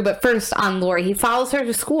go through. But first on Laurie, he follows her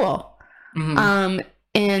to school.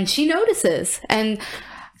 And she notices. And,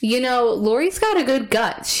 you know, Laurie's got a good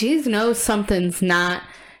gut. She knows something's not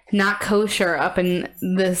kosher up in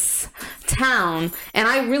this town. And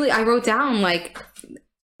I wrote down, like,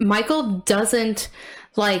 Michael doesn't,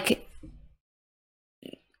 like,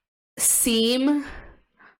 seem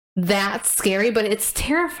that scary, but it's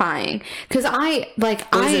terrifying because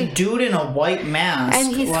there's a dude in a white mask,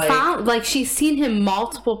 and he's found, like, she's seen him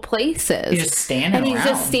multiple places. He's just standing and he's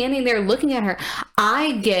just standing there looking at her.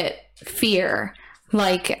 I get fear.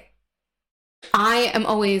 Like, I am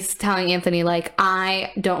always telling Anthony, like,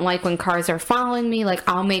 I don't like when cars are following me. Like,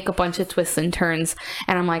 I'll make a bunch of twists and turns,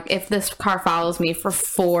 and I'm like, if this car follows me for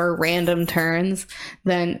 4 random turns,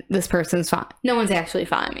 then this person's fine. No one's actually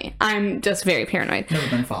following me. I'm just very paranoid. Never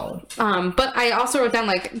been followed. But I also wrote down,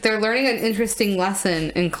 like, they're learning an interesting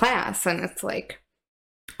lesson in class, and it's like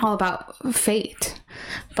all about fate.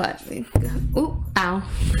 But ooh, ow.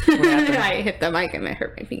 I hit the mic and it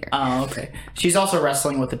hurt my finger. Oh, okay. She's also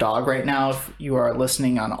wrestling with the dog right now, if you are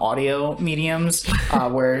listening on audio mediums,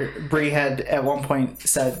 where Brie had at one point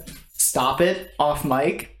said, stop it, off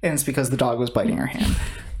mic, and it's because the dog was biting her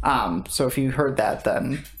hand. So if you heard that,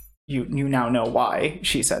 then you now know why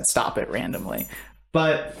she said stop it randomly.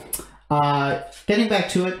 But getting back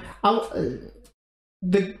to it,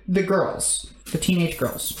 the girls, the teenage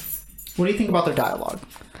girls, what do you think about their dialogue?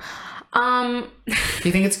 Do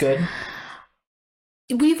you think it's good?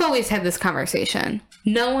 We've always had this conversation.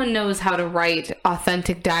 No one knows how to write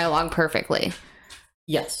authentic dialogue perfectly.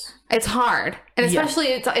 Yes. It's hard. And especially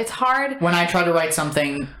it's hard. When I try to write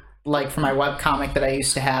something, like for my webcomic that I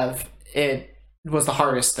used to have, it was the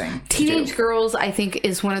hardest thing. Teenage girls, I think,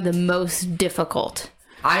 is one of the most difficult.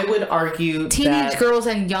 I would argue teenage girls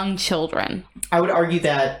and young children. I would argue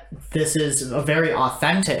that this is a very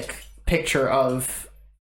authentic picture of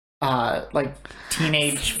like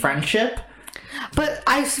teenage friendship. But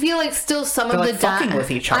I feel like still some of the fucking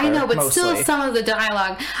with each other. I know, but mostly. Still some of the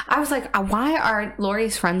dialogue. I was like, why are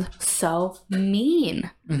Laurie's friends so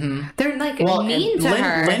mean? Mm-hmm. They're like mean to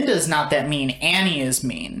her. Linda's not that mean. Annie is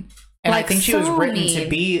mean, and like, I think she was written to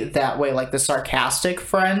be that way, like the sarcastic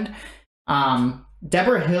friend.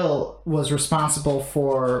 Deborah Hill was responsible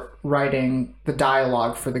for writing the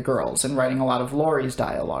dialogue for the girls and writing a lot of Laurie's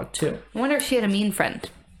dialogue too. I wonder if she had a mean friend.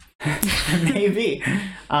 Maybe.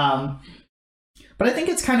 But I think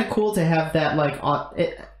it's kind of cool to have that, like,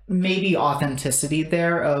 maybe authenticity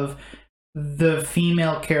there of the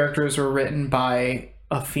female characters were written by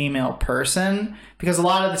a female person, because a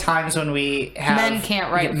lot of the times when we have men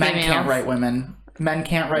can't write women, men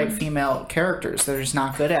can't write female characters. They're just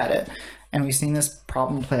not good at it. And we've seen this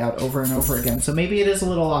problem play out over and over again. So maybe it is a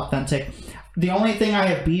little authentic. The only thing I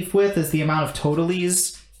have beef with is the amount of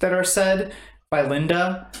totallys that are said by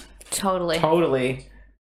Linda. Totally.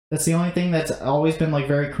 That's the only thing that's always been, like,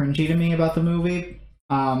 very cringy to me about the movie.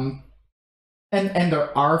 And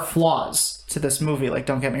there are flaws to this movie. Like,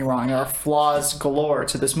 don't get me wrong. There are flaws galore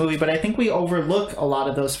to this movie. But I think we overlook a lot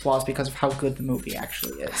of those flaws because of how good the movie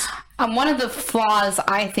actually is. One of the flaws,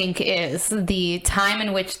 I think, is the time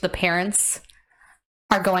in which the parents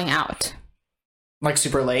are going out. Like,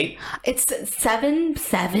 super late? It's 7?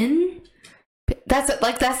 That's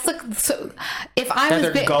like, so if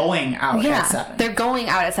they're going out at 7. They're going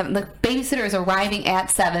out at 7. The babysitter is arriving at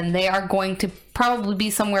 7. They are going to probably be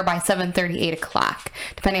somewhere by 7:30, 8 o'clock,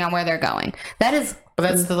 depending on where they're going. That's the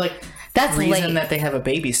reason late. That they have a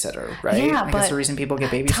babysitter, right? Yeah, but that's the reason people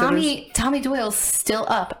get babysitters. Tommy Doyle's still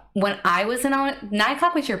up. When I was in on it, 9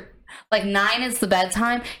 o'clock was 9 is the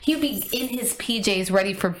bedtime. He would be in his PJs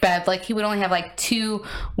ready for bed. Like, he would only have like 2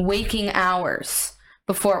 waking hours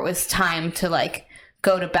before it was time to, like,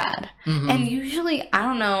 go to bed. Mm-hmm. And usually, I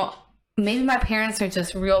don't know, maybe my parents are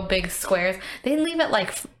just real big squares. They leave at,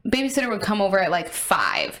 like, babysitter would come over at, like,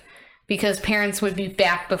 5 because parents would be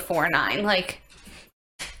back before 9. Like,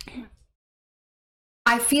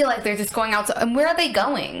 I feel like they're just going out. And where are they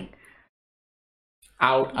going?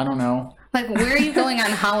 Out. I don't know. Like, where are you going on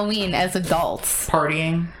Halloween as adults?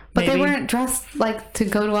 Partying. But maybe? they weren't dressed like to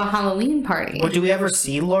go to a Halloween party. Well, do we ever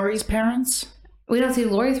see Laurie's parents? We don't see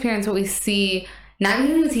Laurie's parents, but we see... Not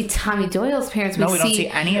even see Tommy Doyle's parents. We don't see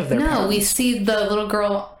any of their parents. No, we see the little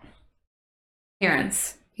girl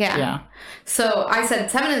parents. Yeah. So I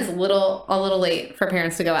said 7 is a little late for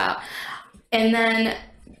parents to go out. And then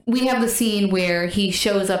we have the scene where he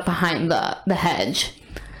shows up behind the hedge.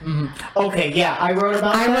 Mm-hmm. Okay, yeah, I wrote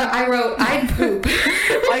about that. I poop.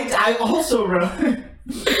 I also wrote...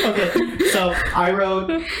 Okay, so I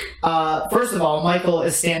wrote, first of all, Michael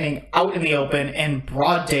is standing out in the open in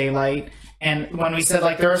broad daylight. And when we said,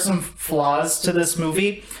 like, there are some flaws to this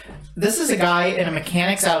movie, this is a guy in a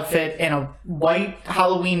mechanic's outfit in a white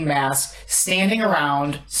Halloween mask, standing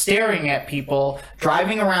around, staring at people,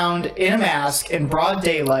 driving around in a mask in broad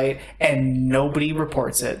daylight, and nobody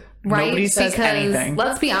reports it. Right? Nobody says because, anything.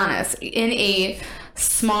 Let's be honest, in a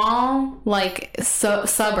small, like,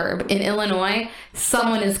 suburb in Illinois,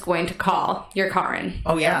 someone is going to call your car in.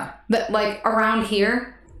 Oh, yeah. But, like, around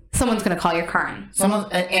here... Someone's going to call your car in.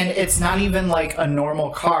 And it's not even like a normal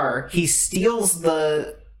car. He steals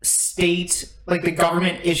the state, like the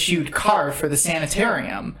government issued car for the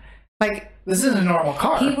sanitarium. Like, this isn't a normal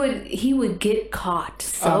car. He would get caught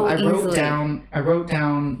so I wrote easily. I wrote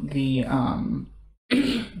down the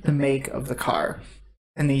the make of the car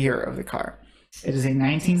and the year of the car. It is a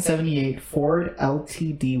 1978 Ford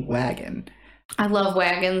LTD wagon. I love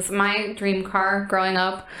wagons. My dream car growing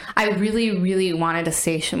up, I really, really wanted a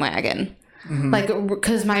station wagon. Mm-hmm. Like,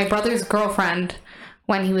 because my brother's girlfriend,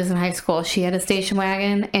 when he was in high school, she had a station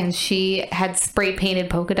wagon and she had spray painted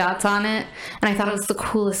polka dots on it. And I thought it was the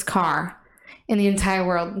coolest car in the entire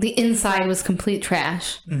world. The inside was complete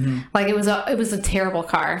trash. Mm-hmm. Like, it was a terrible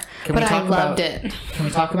car, but I loved it. Can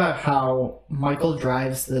we talk about how Michael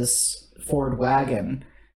drives this Ford wagon,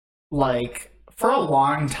 like, for a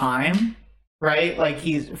long time? Right? Like,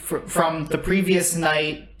 he's from the previous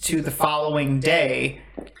night to the following day,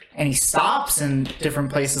 and he stops in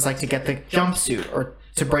different places, like to get the jumpsuit or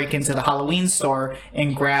to break into the Halloween store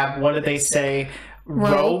and grab, what did they say?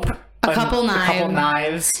 Rope. A couple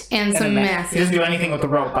knives. And some masks. He doesn't do anything with the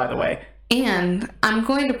rope, by the way. And I'm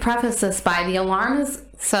going to preface this by the alarm is...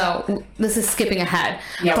 So, this is skipping ahead.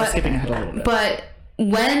 Yeah, we're skipping ahead a little bit. But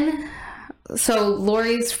So,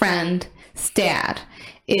 Laurie's friend's dad...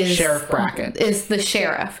 Sheriff Brackett is the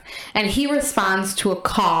sheriff, and he responds to a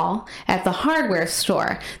call at the hardware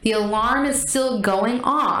store. The alarm is still going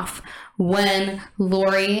off when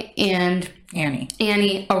Laurie and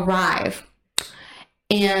Annie arrive,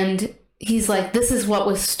 and he's like, this is what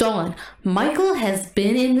was stolen. Michael has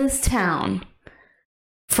been in this town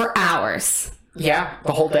for hours. Yeah,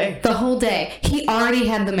 the whole day. He already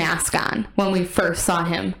had the mask on when we first saw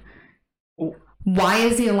him. Why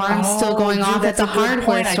is the alarm still going off at the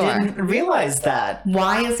hardware store? I didn't realize that.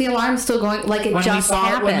 Why is the alarm still going? Like, it just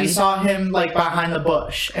happened. When we saw him, like, behind the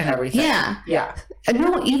bush and everything. Yeah.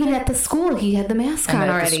 No, even at the school, he had the mask on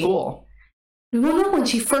already. At the school. No, when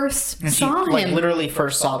she first saw him. Like, literally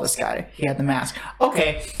first saw this guy. He had the mask.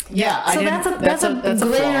 Okay. Yeah. So that's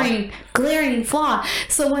a glaring flaw.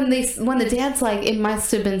 So when the dad's like, it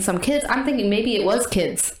must have been some kids, I'm thinking maybe it was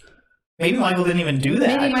kids. Maybe Michael didn't even do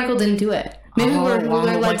that. Maybe Michael didn't do it. Maybe we're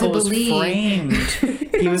led to believe.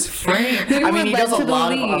 He was framed. I mean, he does a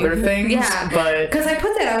lot of other things. Yeah, but because I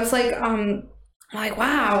put that, I was like,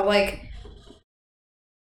 wow, like,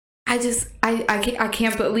 I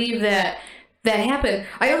can't believe that happened.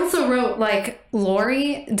 I also wrote, like,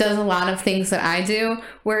 Laurie does a lot of things that I do,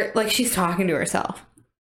 where, like, she's talking to herself.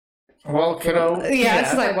 Well, kiddo. Yeah.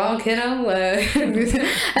 It's like, well, kiddo.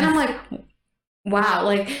 And I'm like, wow,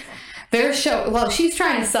 like. She's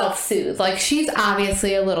trying to self-soothe. Like, she's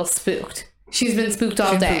obviously a little spooked. She's been spooked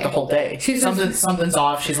all day. Spooked the whole day. Something's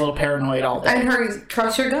off. She's a little paranoid all day. And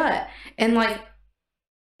trust her gut. And, like,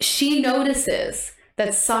 she notices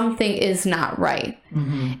that something is not right.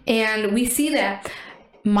 Mm-hmm. And we see that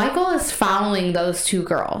Michael is following those two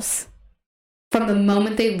girls from the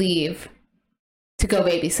moment they leave to go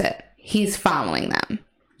babysit. He's following them.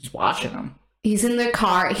 He's watching them. He's in their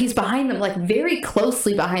car. He's behind them, like, very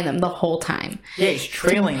closely behind them the whole time. Yeah, he's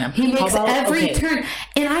trailing them. He makes every turn.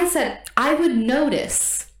 And I said, I would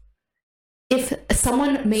notice if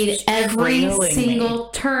someone made every single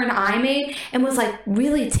turn I made and was, like,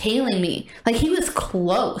 really tailing me. Like, he was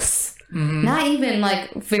close. Mm-hmm. Not even,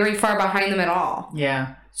 like, very far behind them at all.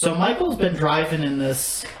 Yeah. So Michael's been driving in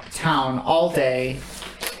this town all day,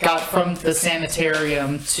 got from the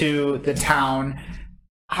sanitarium to the town.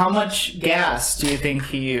 How much gas do you think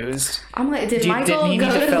he used? I'm like, did Michael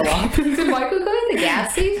go to the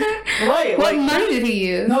gas station? Right. What money did he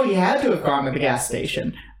use? No, he had to have gone to the gas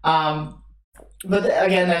station. But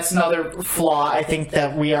again, that's another flaw I think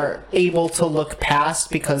that we are able to look past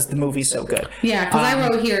because the movie's so good. Yeah, because I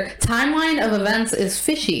wrote here, timeline of events is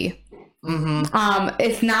fishy.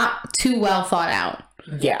 It's not too well thought out.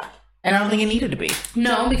 Yeah. And I don't think it needed to be.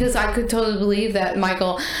 No, because I could totally believe that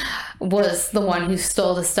Michael was the one who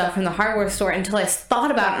stole the stuff from the hardware store until I thought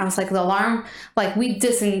about it and I was like, the alarm, like we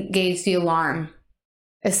disengaged the alarm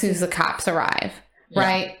as soon as the cops arrive.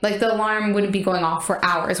 Right? Like the alarm wouldn't be going off for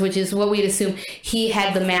hours, which is what we'd assume. He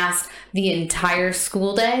had the mask the entire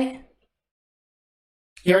school day.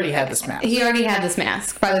 He already had this mask. He already had this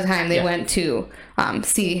mask by the time they went to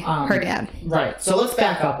see her dad. Right. So let's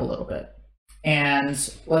back up a little bit. And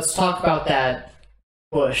let's talk about that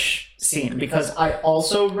bush scene. Because I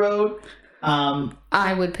also wrote...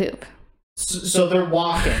 I would poop. So they're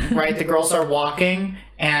walking, right? The girls are walking,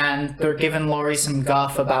 and they're giving Laurie some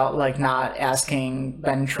guff about, like, not asking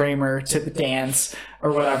Ben Tramer to dance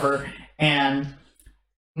or whatever. And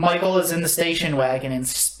Michael is in the station wagon and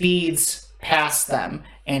speeds past them.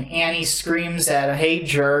 And Annie screams at him, "Hey,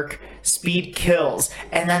 jerk, speed kills."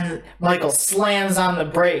 And then Michael slams on the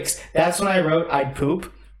brakes. That's when I wrote, I'd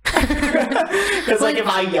poop. Because, like, if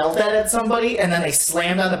I yelled at somebody and then they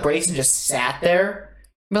slammed on the brakes and just sat there...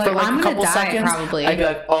 But for like, like I'm a couple gonna die seconds, probably. I'd be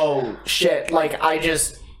like, oh shit, like I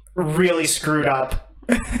just really screwed up.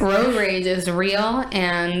 Road rage is real,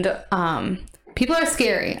 and people are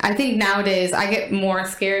scary. I think nowadays I get more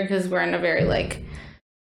scared because we're in a very like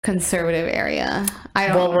conservative area.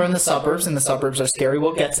 Well, we're in the suburbs, and the suburbs are scary.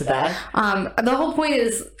 We'll get to that. The whole point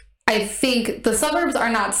is, I think the suburbs are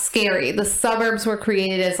not scary. The suburbs were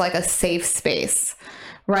created as like a safe space.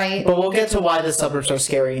 Right. But we'll get to why the suburbs are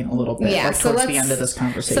scary in a little bit, yeah, like so towards the end of this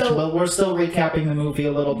conversation. But we're still recapping the movie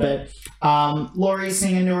a little bit. Laurie's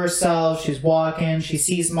singing to herself. She's walking. She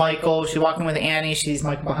sees Michael. She's walking with Annie. She sees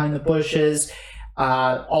Michael behind the bushes.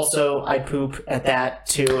 Also, I'd poop at that,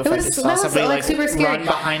 too, if I just saw somebody like super scary. Run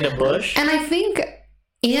behind a bush. And I think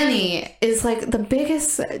Annie is like the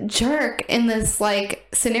biggest jerk in this like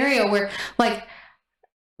scenario where like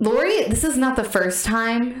Laurie, this is not the first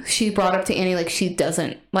time she brought up to Annie, like, she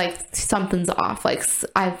doesn't, like, something's off. Like,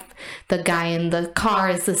 the guy in the car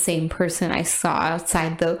is the same person I saw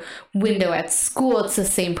outside the window at school. It's the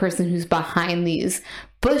same person who's behind these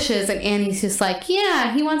bushes. And Annie's just like,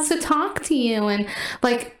 yeah, he wants to talk to you. And,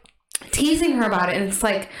 like, teasing her about it. And it's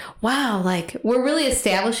like, wow, like, we're really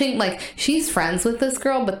establishing, like, she's friends with this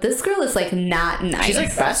girl, but this girl is, like, not nice. She's,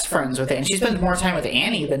 like, best friends with Annie. She spends more time with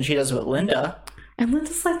Annie than she does with Linda. And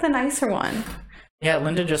Linda's like the nicer one. Yeah,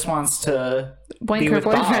 Linda just wants to boink her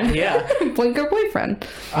boyfriend. Bob. Yeah. Boink her boyfriend.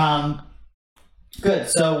 Good.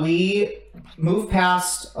 So we move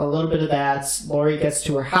past a little bit of that. Laurie gets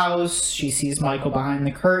to her house. She sees Michael behind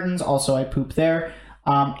the curtains. Also, I poop there.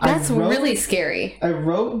 That's really scary. I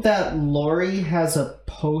wrote that Laurie has a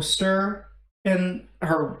poster in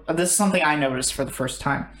her... This is something I noticed for the first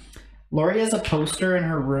time. Laurie has a poster in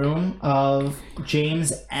her room of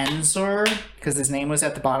James Ensor, because his name was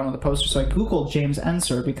at the bottom of the poster. So I Googled James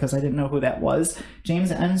Ensor because I didn't know who that was.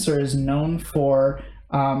 James Ensor is known for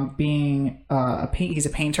being he's a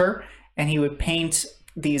painter, and he would paint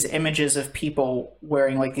these images of people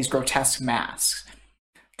wearing like these grotesque masks.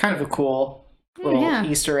 Kind of a cool little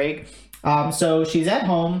Easter egg. So she's at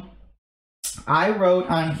home. I wrote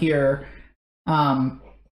on here...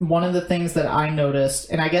 one of the things that I noticed,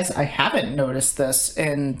 and I guess I haven't noticed this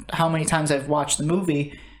in how many times I've watched the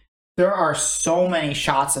movie, there are so many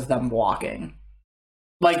shots of them walking.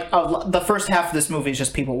 Like, the first half of this movie is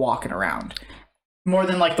just people walking around. More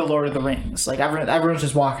than, like, The Lord of the Rings. Like, everyone's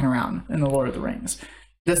just walking around in The Lord of the Rings.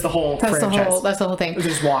 That's the whole franchise. That's the whole thing. They're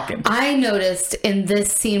just walking. I noticed in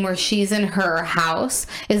this scene where she's in her house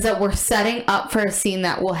is that we're setting up for a scene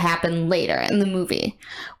that will happen later in the movie,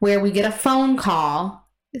 where we get a phone call...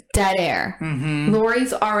 Dead air. Mm-hmm.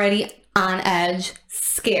 Laurie's already on edge,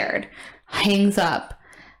 scared, hangs up,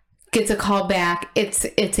 gets a call back. It's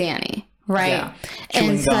Annie, right? Yeah. And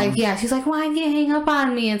it's like, yeah, she's like, why did you hang up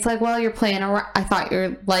on me? It's like, well, you're playing around. I thought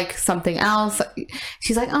you're like something else.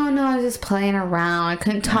 She's like, oh no, I was just playing around. I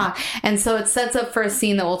couldn't talk. And so it sets up for a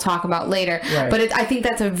scene that we'll talk about later. Right. But I think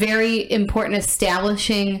that's a very important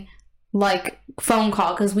establishing like phone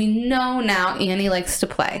call, because we know now Annie likes to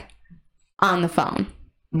play on the phone.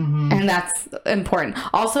 Mm-hmm. And that's important.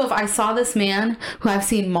 Also, if I saw this man who I've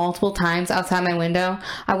seen multiple times outside my window,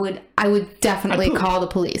 I would definitely call the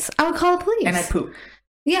police. I would call the police. And I poop.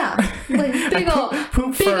 Yeah, like big old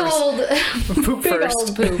poop.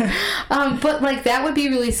 But like that would be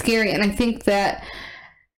really scary, and I think that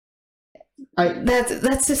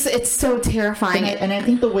that's just, it's so terrifying. And I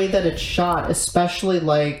think the way that it's shot, especially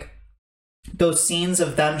like those scenes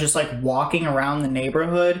of them just like walking around the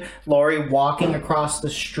neighborhood, Laurie walking across the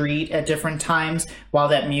street at different times while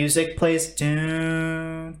that music plays.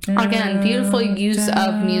 Again, beautiful use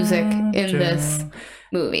of music in this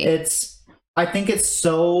movie. I think it's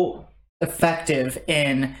so effective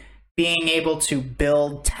in being able to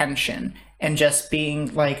build tension and just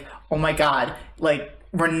being like, oh my God, like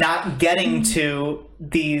we're not getting to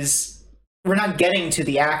the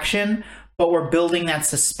action, but we're building that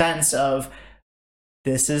suspense of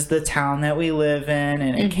this is the town that we live in,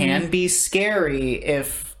 and it can be scary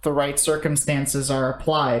if the right circumstances are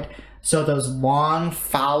applied. So those long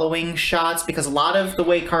following shots, because a lot of the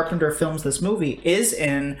way Carpenter films this movie is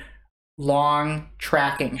in long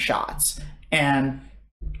tracking shots, and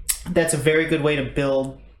that's a very good way to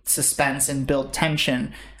build suspense and build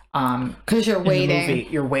tension. Because you're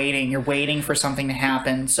waiting. You're waiting for something to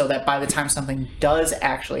happen, so that by the time something does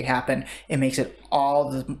actually happen, it makes it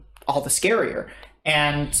all the scarier.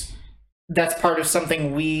 And that's part of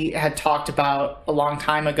something we had talked about a long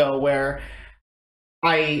time ago, where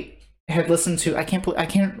I had listened to, I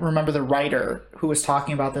can't remember the writer who was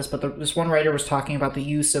talking about this, but this one writer was talking about the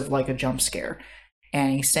use of like a jump scare,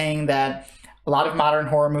 and he's saying that a lot of modern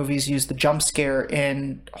horror movies use the jump scare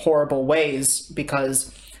in horrible ways,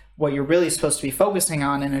 because what you're really supposed to be focusing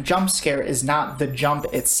on in a jump scare is not the jump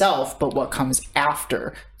itself, but what comes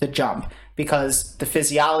after the jump. Because the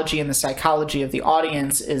physiology and the psychology of the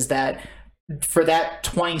audience is that for that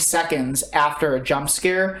 20 seconds after a jump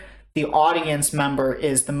scare, the audience member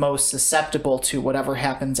is the most susceptible to whatever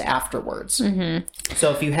happens afterwards.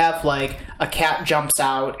 So if you have like a cat jumps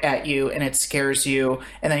out at you and it scares you,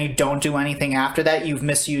 and then you don't do anything after that, you've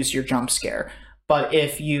misused your jump scare. But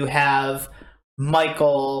if you have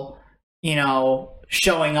Michael,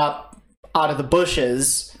 showing up out of the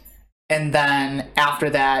bushes, and then after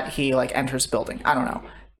that he like enters the building, I don't know,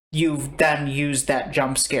 you've then used that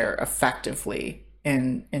jump scare effectively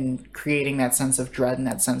in creating that sense of dread and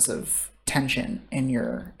that sense of tension in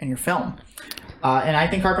your film. And I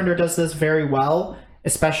think Carpenter does this very well,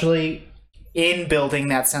 especially in building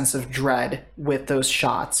that sense of dread with those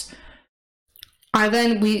shots.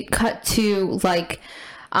 Then we cut to like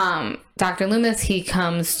Dr. Loomis. He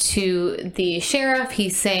comes to the sheriff.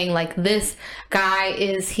 He's saying like, this guy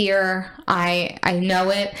is here. I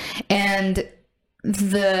know it. And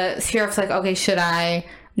the sheriff's like, okay, should I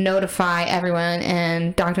notify everyone?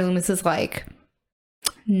 And Dr. Loomis is like,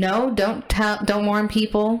 no, don't warn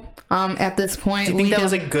people at this point. Do you think that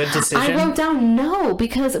was a good decision? I wrote down no,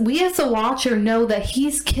 because we as the watcher know that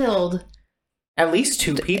he's killed at least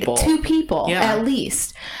two people. Yeah. At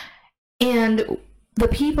least. And the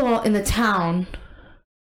people in the town,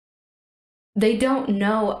 they don't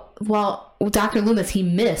know. Well, Dr. Loomis, he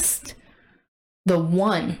missed the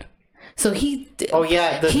one. So he... Oh,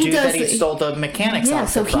 yeah, the dude that he stole the mechanics yeah,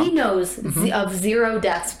 outfit so from. he knows of 0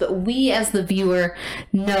 deaths, but we as the viewer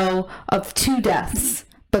know of 2 deaths.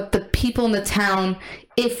 But the people in the town,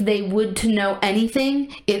 if they would to know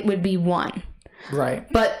anything, it would be 1. Right.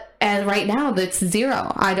 But as right now, it's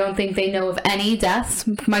 0. I don't think they know of any deaths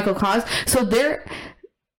Michael caused. So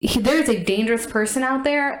there's a dangerous person out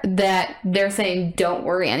there that they're saying don't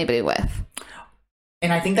worry anybody with.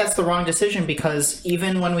 And I think that's the wrong decision, because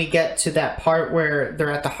even when we get to that part where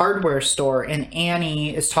they're at the hardware store and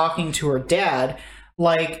Annie is talking to her dad,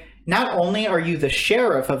 like, not only are you the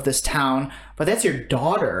sheriff of this town, but that's your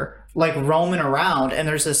daughter, like, roaming around, and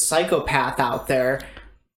there's this psychopath out there.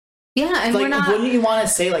 Yeah, and like, we're not... wouldn't you want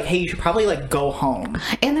to say, like, hey, you should probably, like, go home?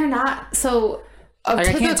 And they're not... So... Like,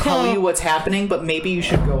 I can't tell you what's happening, but maybe you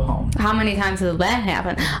should go home. How many times has that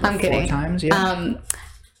happened? I'm kidding. 4 times, yeah.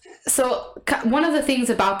 So one of the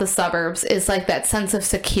things about the suburbs is like that sense of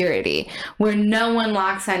security where no one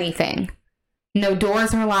locks anything. No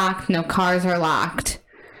doors are locked. No cars are locked.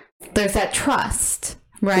 There's that trust,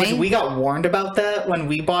 right? We got warned about that when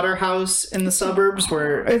we bought our house in the suburbs,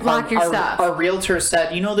 where lock your stuff. Our realtor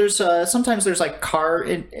said, there's sometimes there's like car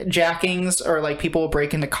jackings, or like people will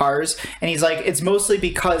break into cars, and he's like, it's mostly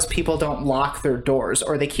because people don't lock their doors,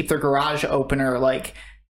 or they keep their garage opener like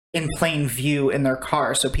in plain view in their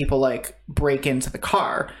car, so people like break into the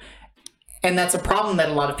car. And that's a problem that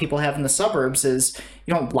a lot of people have in the suburbs, is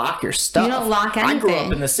you don't lock your stuff. You don't lock anything. I grew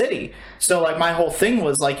up in the city, so like my whole thing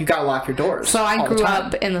was like, you gotta lock your doors. So I grew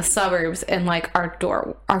up in the suburbs, and like our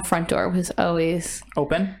front door was always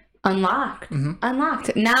open, unlocked.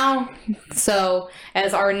 Now, so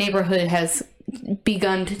as our neighborhood has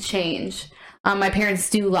begun to change, my parents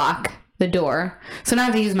do lock the door, so now I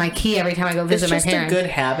have to use my key every time I go visit my parents. It's just a good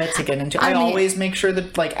habit to get into. I always make sure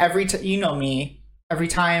that like every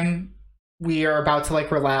time we are about to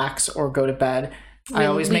like relax or go to bed, I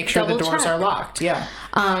always make sure the doors check. are locked. Yeah.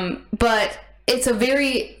 But it's a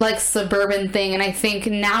very like suburban thing, and I think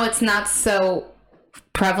now it's not so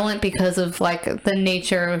prevalent because of like the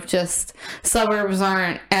nature of just suburbs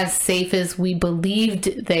aren't as safe as we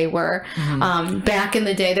believed they were. Back in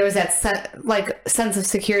the day, there was that sense of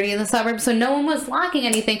security in the suburbs, so no one was locking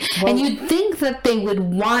anything. And you'd think that they would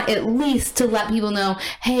want at least to let people know,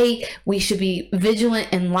 hey, we should be vigilant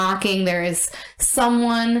in locking. There is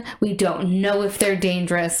someone, we don't know if they're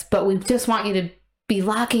dangerous, but we just want you to be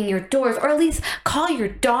locking your doors, or at least call your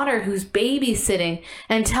daughter who's babysitting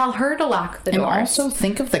and tell her to lock the doors. And also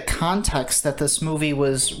think of the context that this movie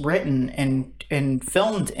was written and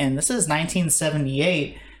filmed in. This is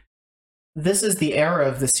 1978. This is the era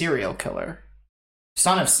of the serial killer.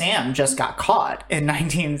 Son of Sam just got caught in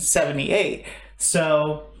 1978.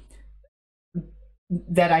 So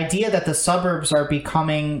that idea that the suburbs are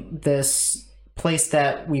becoming this place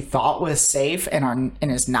that we thought was safe and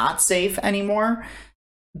is not safe anymore,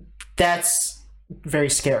 that's very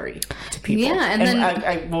scary to people. Yeah, and then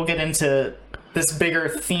then we'll get into this bigger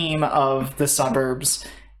theme of the suburbs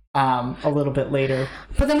a little bit later.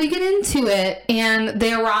 But then we get into it, and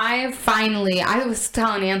they arrive finally. I was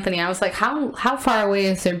telling Anthony, I was like, how far away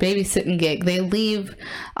is their babysitting gig? They leave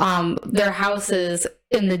their houses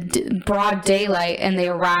in the broad daylight, and they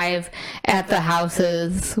arrive at the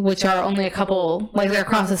houses, which are only a couple, like they're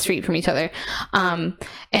across the street from each other. And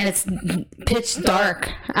it's pitch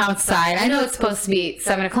dark outside. I know it's supposed to be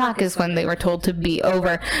 7 o'clock is when they were told to be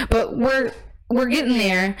over, but we're getting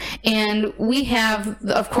there, and we have,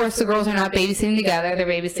 of course, the girls are not babysitting together. They're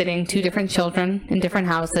babysitting two different children in different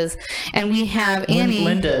houses. And we have Annie.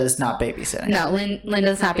 Linda is not babysitting. No,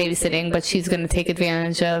 Linda's not babysitting, but she's going to take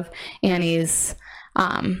advantage of Annie's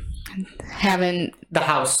having the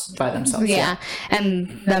house by themselves. Yeah. And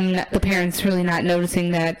the parents really not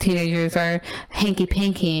noticing that teenagers are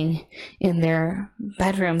hanky-pankying in their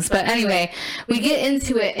bedrooms. But anyway, we get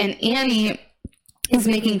into it, and Annie is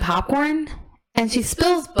making popcorn, and she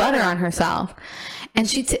spills butter on herself, and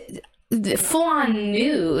she full on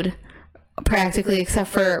nude, practically,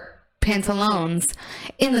 except for pantaloons,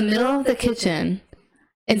 in the middle of the kitchen,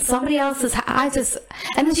 in somebody else's.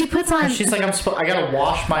 And then she puts on. And she's like, I gotta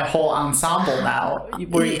wash my whole ensemble now.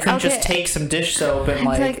 Where you can just take some dish soap and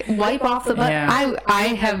like wipe off the butter. Yeah. I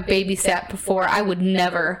have babysat before. I would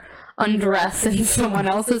never undress in someone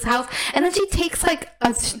else's house. And then she takes like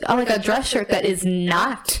a dress shirt that is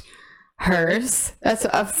not hers. That's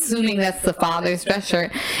assuming that's the father's dress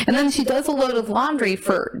shirt. And then she does a load of laundry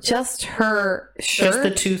for just her shirt. Just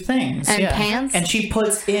the two things. And pants. And she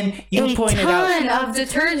puts in, a ton of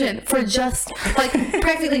detergent for just like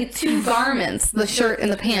practically two garments, the shirt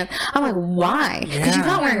and the pants. I'm like, why? Because she's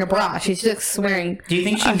not wearing a bra. She's just wearing. Do you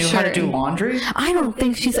think she knew how to do laundry? I don't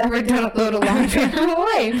think she's ever done a load of laundry in her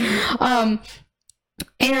life.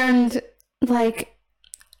 And like,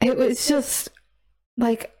 it was just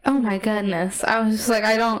like, oh my goodness. I was just like,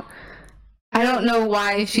 I don't know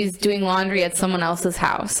why she's doing laundry at someone else's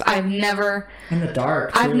house. I've never in the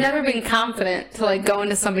dark. I've never been confident to like go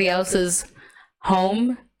into somebody else's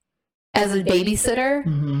home as a babysitter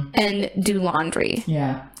and do laundry.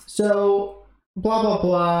 Yeah. So blah blah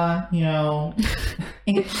blah, you know.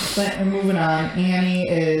 And moving on. Annie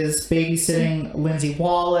is babysitting Lindsay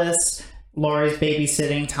Wallace. Laurie's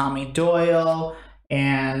babysitting Tommy Doyle.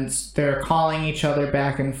 And they're calling each other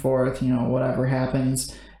back and forth, you know, whatever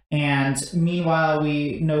happens. And meanwhile,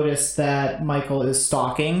 we notice that Michael is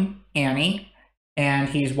stalking Annie, and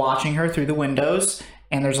he's watching her through the windows.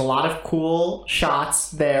 And there's a lot of cool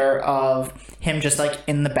shots there of him just like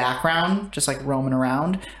in the background, just like roaming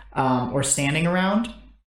around or standing around.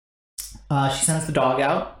 She sends the dog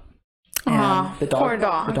out. And poor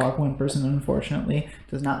dog. The dog whimpers and unfortunately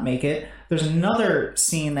does not make it. There's another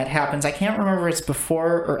scene that happens. I can't remember if it's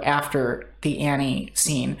before or after the Annie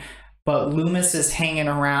scene, but Loomis is hanging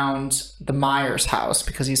around the Myers house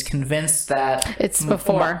because he's convinced that it's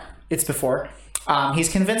before. It's before. He's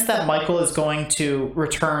convinced that Michael is going to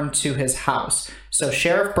return to his house. So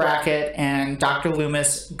Sheriff Brackett and Dr.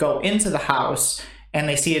 Loomis go into the house and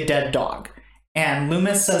they see a dead dog. And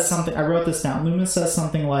Loomis says something. I wrote this down. Loomis says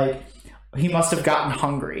something like, he must have gotten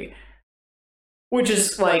hungry, which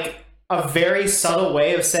is like a very subtle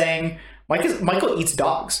way of saying Michael eats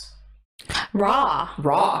dogs raw,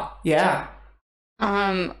 yeah.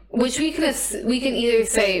 Which we can either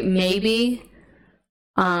say maybe,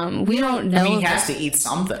 we don't know. I mean, he has to eat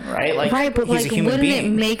something, right? Like, right, but he's like, a human wouldn't being.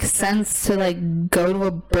 it make sense to like go to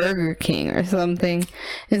a Burger King or something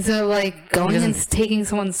instead of like going and taking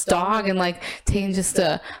someone's dog and like taking just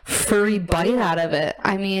a furry bite out of it?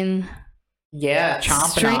 I mean.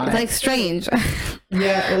 chomping on it. Like strange.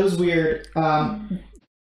 Yeah, it was weird.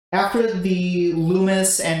 After the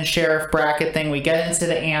Loomis and Sheriff Brackett thing, we get into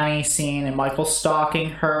the Annie scene, and Michael's stalking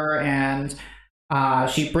her, and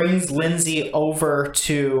she brings Lindsay over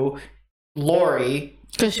to Lori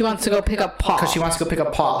because she wants to go pick up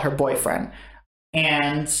Paul. Her boyfriend.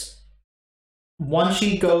 And once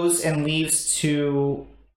she goes and leaves to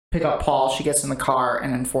pick up Paul, she gets in the car,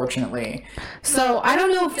 and unfortunately... So, I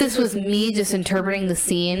don't know if this was me just interpreting the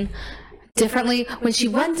scene differently. When she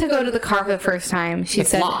went to go to the car for the first time, she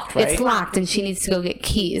said locked, right? It's locked and she needs to go get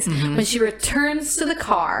keys. Mm-hmm. When she returns to the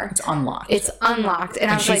car, it's unlocked.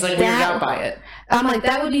 And I was she's like weirded out by it. I'm like,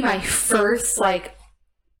 that would be my first like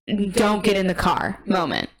don't get in the car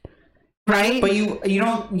moment. Right? But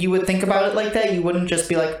you would think about it like that. You wouldn't just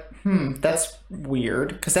be like, that's weird,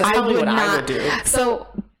 because that's probably what I would do. So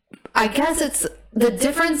I guess it's the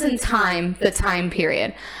difference in time, the time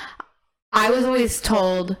period. I was always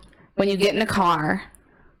told, when you get in a car,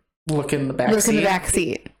 look in the back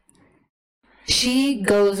seat. She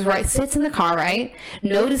goes right, sits in the car, right?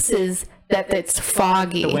 Notices that it's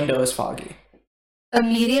foggy. The window is foggy.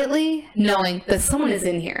 Immediately knowing that someone is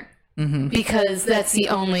in here. Mm-hmm. Because that's the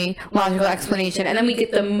only logical explanation. And then we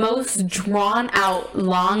get the most drawn out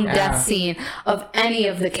long death scene of any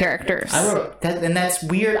of the characters. I wrote that, and that's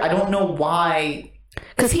weird. I don't know why.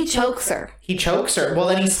 Because he chokes her. Well,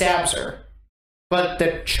 then he stabs her. But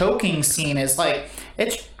the choking scene is like,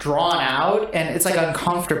 it's drawn out, and it's like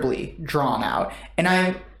uncomfortably drawn out. And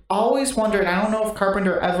I always wondered, I don't know if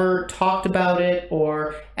Carpenter ever talked about it,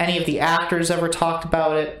 or any of the actors ever talked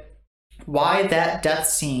about it, why that death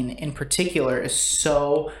scene in particular is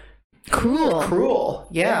so cruel,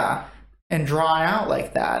 yeah, and drawn out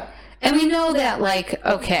like that. And we know that, like,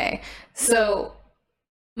 okay, so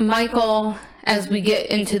Michael, as we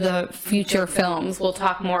get into the future films, we'll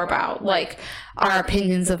talk more about, like, our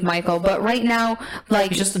opinions of Michael, but right now,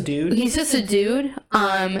 like, he's just a dude,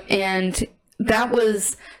 and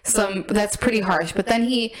that's pretty harsh. But then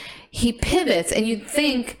he pivots, and you'd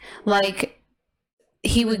think, like,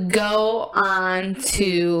 he would go on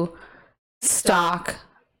to stalk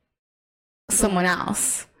someone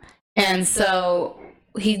else. And so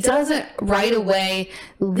he doesn't right away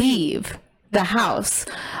leave the house.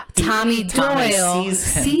 Tommy Doyle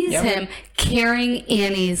sees him carrying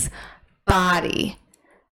Annie's body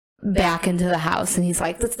back into the house. And he's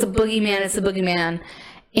like, that's the boogeyman, it's the boogeyman.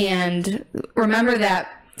 And remember that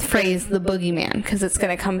phrase, the boogeyman, because it's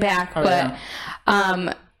going to come back.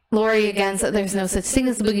 Lori again said there's no such thing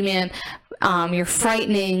as the boogeyman. You're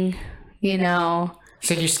frightening, you know.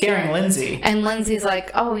 So you're scaring Lindsay. And Lindsay's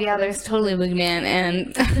like, oh yeah, there's totally a boogeyman.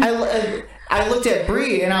 And I looked at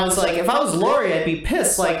Brie and I was like, if I was Lori, I'd be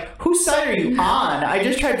pissed. Like, whose side are you on? I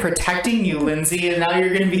just tried protecting you, Lindsay, and now you're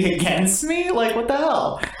going to be against me? Like, what the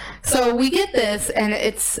hell? So we get this, and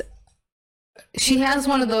she has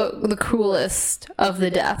one of the cruelest of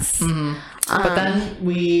the deaths. Mm-hmm. But then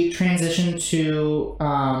we transition to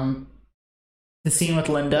the scene with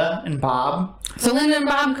Linda and Bob. So Linda and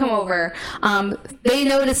Bob come over. They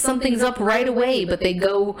notice something's up right away, but they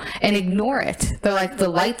go and ignore it. They're like, the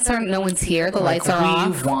lights aren't, no one's here. The lights are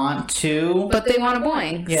off. We want to. But they want a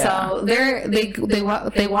boing. Yeah. So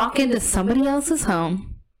they walk into somebody else's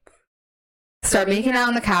home, start making out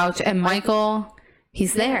on the couch, and Michael,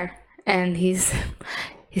 he's there. And he's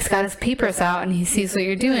got his peepers out, and he sees what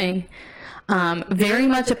you're doing. Very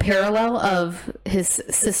much a parallel of his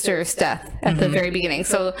sister's death at the very beginning.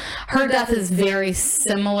 So her death is very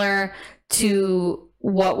similar to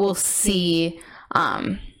what we'll see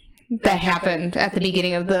that happened at the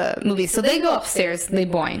beginning of the movie. So they go upstairs, they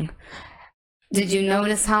boing. Did you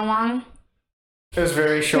notice how long? It was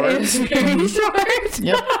very short. It was very short.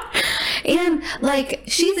 Yep. And, like,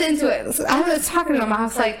 she's into it. So I was talking to him. I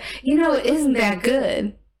was like, you know, it isn't that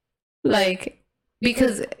good. Like,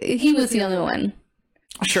 because he was the only one.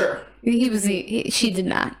 Sure. She did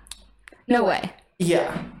not. No way.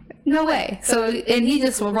 Yeah. No way. So, and he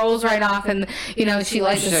just rolls right off, and, you know, she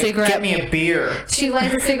lights a cigarette. Get me a beer. She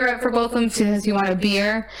lights a cigarette for both of them. She says, you want a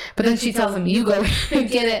beer? But then she tells him, you go and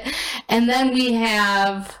get it. And then we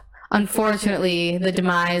have, unfortunately, the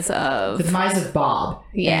demise of Bob.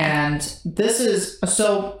 Yeah. And this is,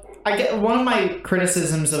 so I get one of my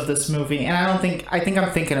criticisms of this movie, and I think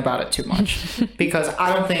I'm thinking about it too much, because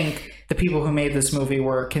I don't think the people who made this movie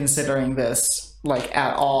were considering this, like,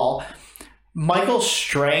 at all. Michael's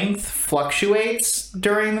strength fluctuates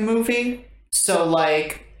during the movie. So,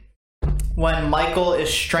 like, when Michael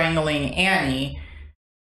is strangling Annie,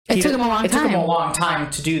 it took him a long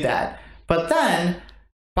time to do that. But then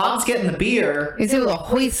Bob's getting the beer. He's able to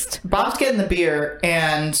hoist. Bob's getting the beer,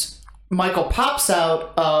 and Michael pops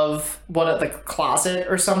out of the closet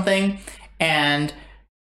or something and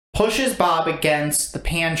pushes Bob against the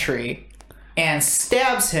pantry and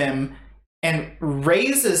stabs him and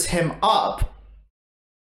raises him up.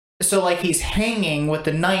 So like he's hanging with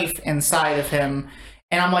the knife inside of him.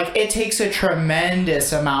 And I'm like, it takes a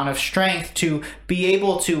tremendous amount of strength to be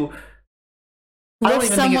able to... I don't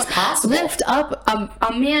even think it's possible. Lift up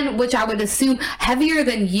a man, which I would assume heavier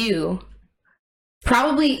than you.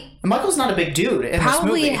 Probably... Michael's not a big dude in this movie.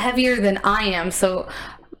 Probably heavier than I am. So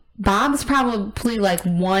Bob's probably like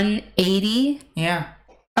 180. Yeah.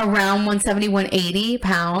 Around 170, 180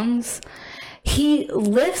 pounds. He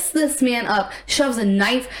lifts this man up, shoves a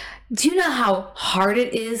knife. Do you know how hard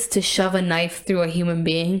it is to shove a knife through a human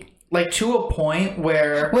being? Like to a point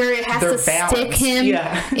where it has to stick him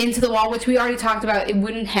into the wall, which we already talked about. It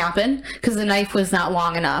wouldn't happen because the knife was not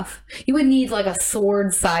long enough. You would need like a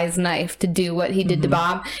sword-sized knife to do what he did to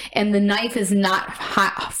Bob. And the knife is not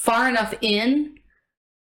far enough in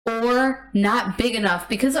or not big enough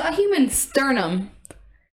because a human sternum,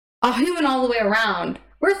 a human all the way around,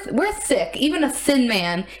 we're thick. Even a thin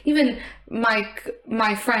man, even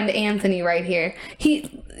my friend Anthony right here,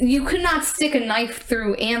 you could not stick a knife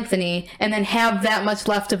through Anthony and then have that much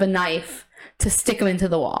left of a knife to stick him into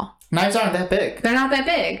the wall. Knives aren't that big. They're not that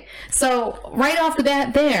big. So right off the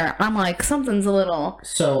bat there, I'm like, something's a little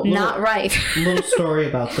not right. Little story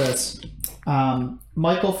about this.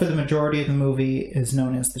 Michael, for the majority of the movie, is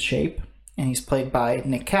known as The Shape, and he's played by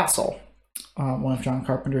Nick Castle, one of John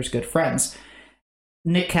Carpenter's good friends.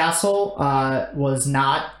 Nick Castle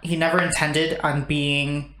he never intended on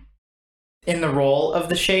being in the role of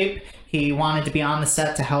The Shape. He wanted to be on the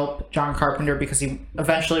set to help John Carpenter because he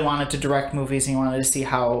eventually wanted to direct movies and he wanted to see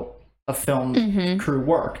how a film crew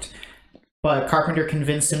worked. But Carpenter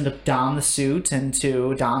convinced him to don the suit and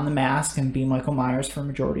to don the mask and be Michael Myers for a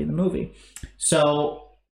majority of the movie. So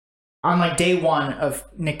on like day one of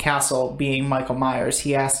Nick Castle being Michael Myers,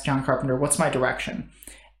 he asked John Carpenter, "What's my direction?"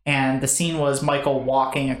 And the scene was Michael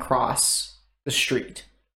walking across the street.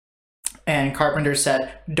 And Carpenter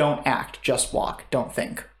said, "Don't act, just walk, don't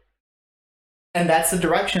think." And that's the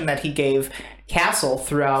direction that he gave Castle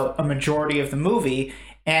throughout a majority of the movie.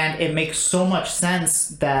 And it makes so much sense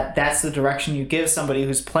that that's the direction you give somebody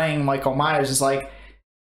who's playing Michael Myers. Is like,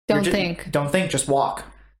 don't think, just walk.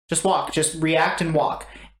 Just walk, just react and walk.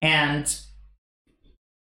 And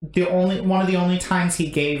one of the only times he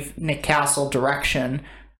gave Nick Castle direction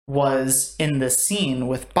was in this scene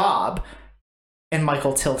with Bob and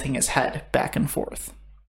Michael tilting his head back and forth,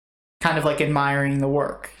 kind of like admiring the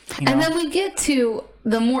work. You know? And then we get to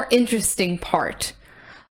the more interesting part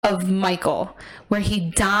of Michael, where he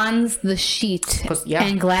dons the sheet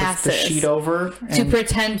and glasses, the sheet over to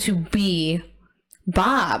pretend to be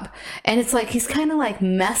Bob, and it's like he's kind of like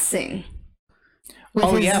messing.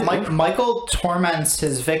 Michael torments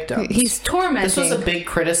his victims. He's tormenting. This was a big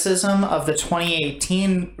criticism of the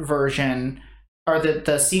 2018 version, or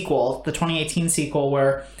the sequel, the 2018 sequel,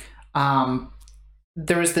 where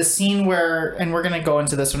there was this scene where, and we're going to go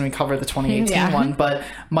into this when we cover the 2018 one, but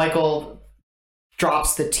Michael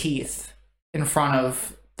drops the teeth in front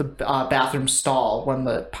of the bathroom stall when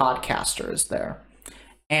the podcaster is there.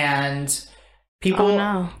 And people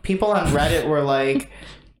on Reddit were like,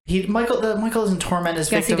 Michael doesn't torment his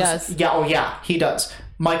victims. Yes, he does. He does.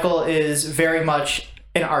 Michael is very much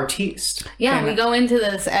an artiste. Yeah, we go into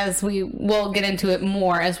this as we'll get into it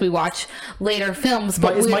more as we watch later films.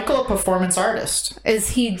 But is Michael a performance artist? Is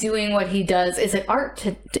he doing what he does? Is it art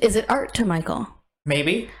to Michael?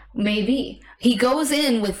 Maybe. He goes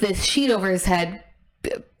in with this sheet over his head,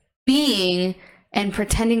 being and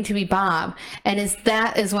pretending to be Bob, and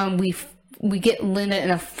that is when we get Linda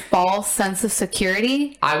in a false sense of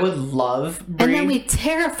security. I would love and then we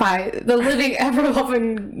terrify the living,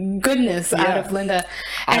 ever-loving goodness out of Linda.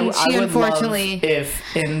 And she unfortunately... love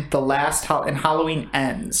if in the last... in Halloween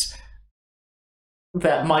Ends,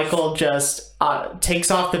 that Michael just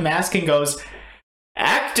takes off the mask and goes,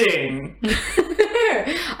 "Acting!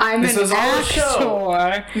 This was all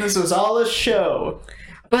a show.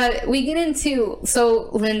 But we get into... So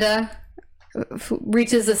Linda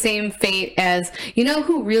reaches the same fate as, you know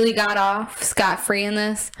who really got off scot-free in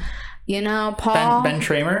this? You know, Paul. Ben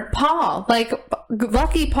Tramer? Paul. Like,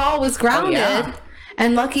 lucky Paul was grounded,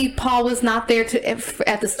 and lucky Paul was not there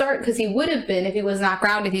at the start, because he would have been, if he was not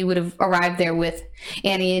grounded, he would have arrived there with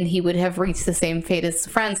Annie, and he would have reached the same fate as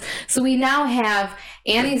friends. So we now have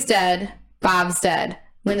Annie's dead, Bob's dead,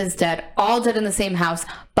 Linda's dead, all dead in the same house,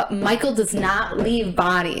 but Michael does not leave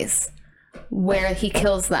bodies where he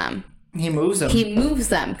kills them. He moves them. He moves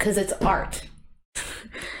them because it's art.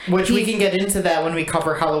 Which we can get into that when we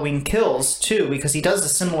cover Halloween Kills, too, because he does a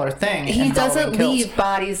similar thing. He doesn't leave Kills.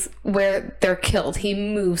 bodies where they're killed. He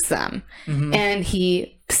moves them. And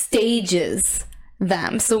he stages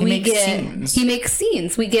them. So he makes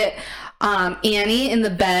scenes. We get Annie in the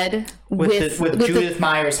bed with Judith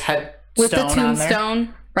Meyer's headstone with the on there.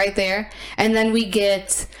 tombstone right there. And then we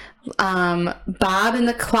get Bob in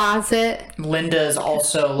the closet. Linda is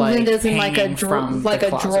also like Linda's in like a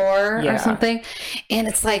drawer Yeah. or something. And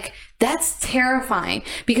it's like, that's terrifying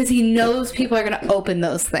because he knows people are going to open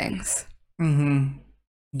those things.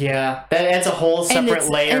 Yeah, that adds a whole separate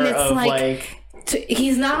layer of like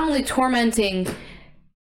he's not only tormenting,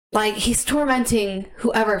 like he's tormenting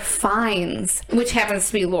whoever finds, which happens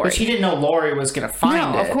to be Laurie. But she didn't know Laurie was gonna find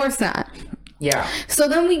it. No, of course not. Yeah. So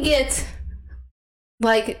then we get,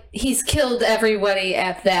 like, he's killed everybody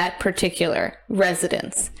at that particular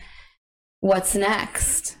residence. What's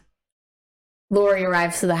next? Laurie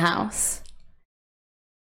arrives to the house.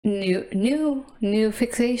 New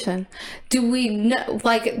fixation. Do we know,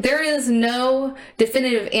 like, there is no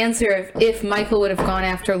definitive answer if Michael would have gone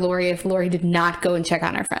after Laurie if Laurie did not go and check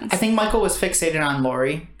on her friends. I think Michael was fixated on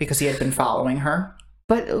Laurie because he had been following her.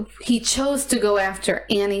 But he chose to go after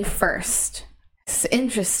Annie first. It's an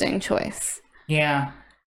interesting choice. Yeah.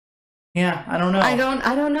 Yeah, I don't know. I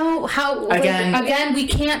don't know how. Again, we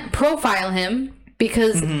can't profile him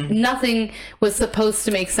because nothing was supposed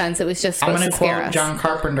to make sense. It was just supposed to scare us. I'm going to quote John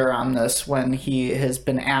Carpenter on this when he has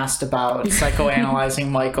been asked about psychoanalyzing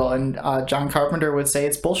Michael, and John Carpenter would say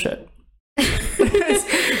it's bullshit.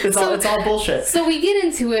 It's all bullshit. So we get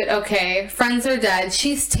into it. Okay, friends are dead.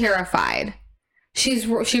 She's terrified.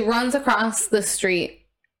 She runs across the street.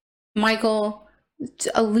 Michael,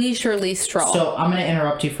 a leisurely stroll. So I'm going to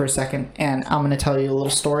interrupt you for a second, and I'm going to tell you a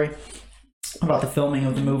little story about the filming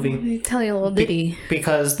of the movie. Tell you a little ditty.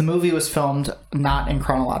 Because the movie was filmed not in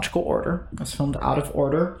chronological order. It was filmed out of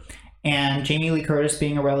order. And Jamie Lee Curtis,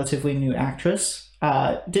 being a relatively new actress,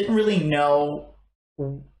 didn't really know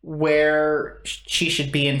where she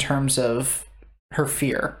should be in terms of her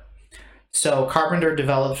fear. So Carpenter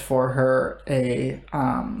developed for her a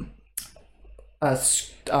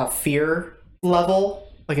fear level,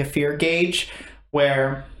 like a fear gauge,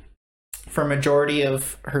 where for a majority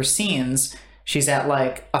of her scenes, she's at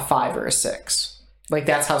like a 5 or a 6. Like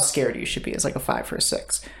that's how scared you should be, is like a 5 or a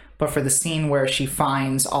 6. But for the scene where she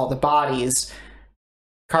finds all the bodies,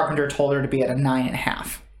 Carpenter told her to be at a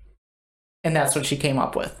 9.5. And that's what she came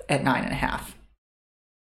up with, at 9.5.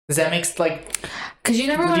 Does that make like? Because you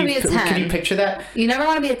never want to be a 10. Can you picture that? You never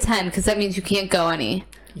want to be a 10 because that means you can't go any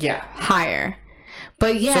higher.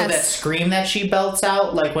 But yes. So that scream that she belts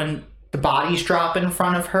out, like when the bodies drop in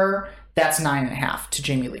front of her, that's 9.5 to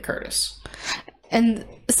Jamie Lee Curtis. And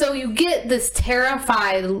so you get this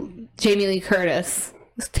terrified Jamie Lee Curtis,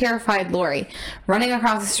 this terrified Laurie, running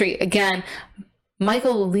across the street. Again,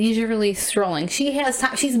 Michael leisurely strolling. She has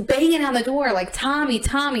time. She's banging on the door like, Tommy,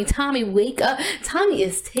 wake up. Tommy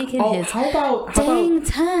is taking his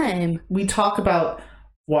time. We talk about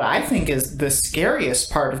what I think is the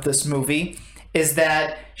scariest part of this movie, is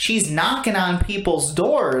that she's knocking on people's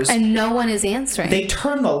doors. And no one is answering. They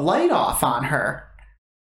turn the light off on her.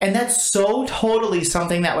 And that's so totally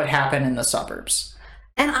something that would happen in the suburbs.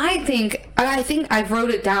 And I think I've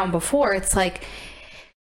wrote it down before. It's like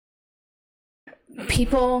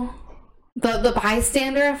people, the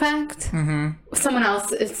bystander effect. Someone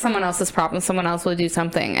else's problem. Someone else will do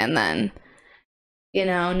something, and then,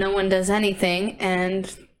 no one does anything,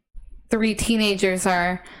 and 3 teenagers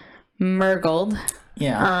are murgled.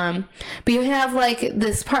 Yeah. But you have like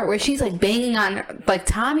this part where she's like banging on like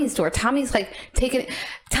Tommy's door. Tommy's like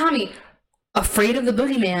Tommy, afraid of the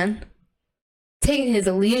boogeyman, taking his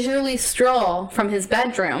leisurely stroll from his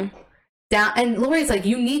bedroom down, and Laurie's like,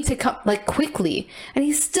 you need to come like quickly, and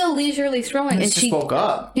he's still leisurely strolling. And she woke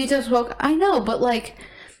up. He just woke. I know, but like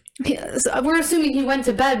we're assuming he went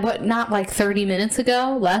to bed. What? Not like 30 minutes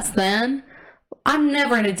ago? Less than. I'm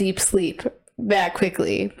never in a deep sleep that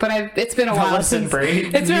quickly, but it's been a while. Listen, Brie,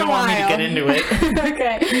 it's been a while. Want me to get into it.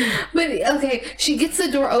 Okay, she gets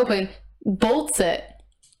the door open, bolts it,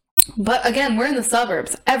 but again, we're in the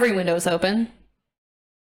suburbs. Every window's open.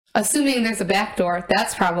 Assuming there's a back door,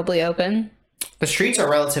 that's probably open. The streets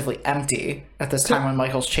are relatively empty at this time when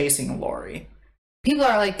Michael's chasing Laurie. People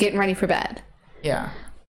are like getting ready for bed. Yeah.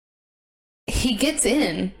 He gets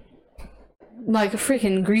in like a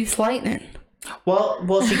freaking grease lightning.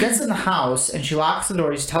 Well, she gets in the house and she locks the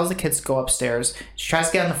door. She tells the kids to go upstairs. She tries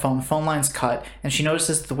to get on the phone. The phone line's cut, and she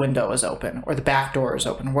notices that the window is open or the back door is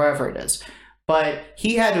open, wherever it is. but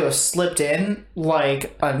he had to have slipped in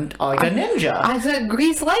like a ninja. I said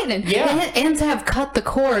grease lightning. Yeah. And to have cut the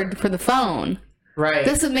cord for the phone. Right.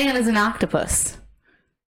 This man is an octopus.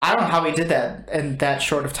 I don't know how he did that in that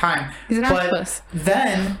short of time. He's an octopus.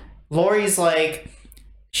 Then Lori's like,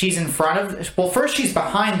 she's in front of, well, first she's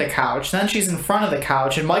behind the couch, then she's in front of the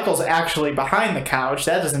couch, and Michael's actually behind the couch.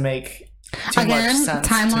 That doesn't make too much sense.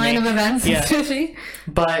 Timeline of events. Yeah.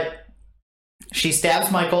 But she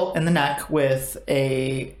stabs Michael in the neck with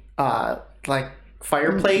a like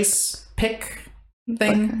fireplace pick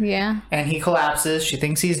thing. Yeah. And he collapses. She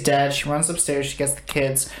thinks he's dead. She runs upstairs. She gets the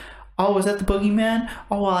kids. Oh, was that the boogeyman?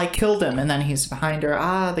 Oh, well, I killed him. And then he's behind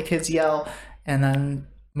her. The kids yell. And then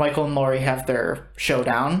Michael and Laurie have their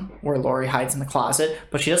showdown where Laurie hides in the closet.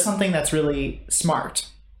 But she does something that's really smart.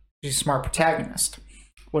 She's a smart protagonist.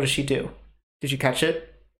 What does she do? Did you catch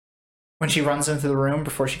it? When she runs into the room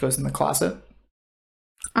before she goes in the closet?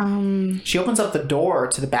 She opens up the door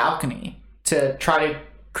to the balcony to try to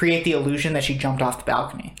create the illusion that she jumped off the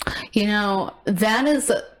balcony. You know, that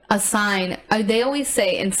is a sign. They always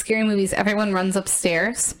say in scary movies, everyone runs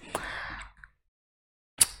upstairs.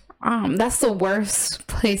 That's the worst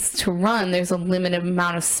place to run. There's a limited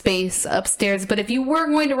amount of space upstairs. But if you were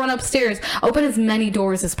going to run upstairs, open as many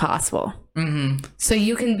doors as possible. Mm-hmm. So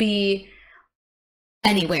you can be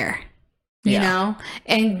anywhere, you know?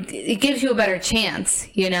 And it gives you a better chance,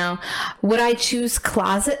 you know? Would I choose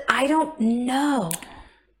closet? I don't know.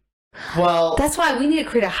 Well, that's why we need to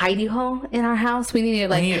create a hidey hole in our house. We need to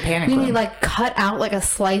like, we need a panic room. We need to like cut out like a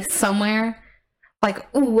slice somewhere.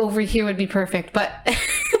 Like, ooh, over here would be perfect. But,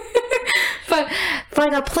 but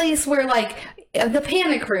like a place where like the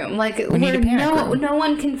panic room, like where no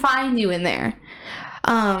one can find you in there.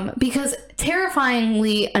 Because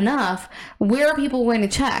terrifyingly enough, where are people going to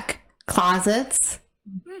check? Closets,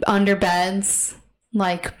 under beds,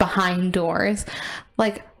 like behind doors,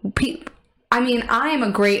 like I mean, I am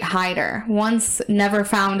a great hider. Once never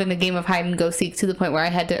found in a game of hide and go seek to the point where I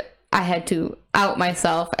had to out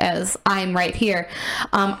myself as I'm right here.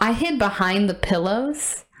 I hid behind the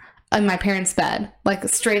pillows in my parents' bed, like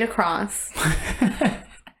straight across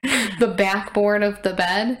the backboard of the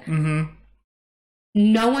bed. Mm-hmm.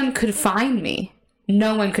 No one could find me.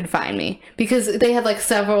 No one could find me because they had like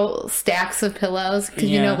several stacks of pillows because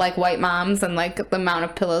you know, like white moms and like the amount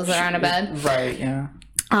of pillows that are on a bed. Right. Yeah.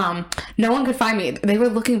 No one could find me. They were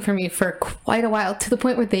looking for me for quite a while to the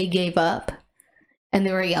point where they gave up and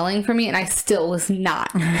they were yelling for me and I still was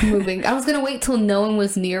not moving. I was going to wait till no one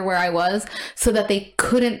was near where I was so that they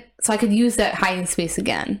couldn't, so I could use that hiding space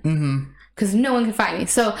again because no one could find me.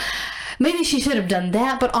 So maybe she should have done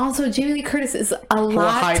that, but also Jamie Lee Curtis is a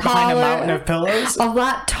lot taller. Behind a mountain of pillows? A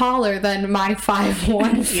lot taller than my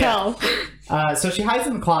 5'1" self. So she hides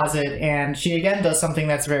in the closet, and she again does something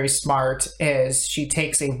that's very smart, is she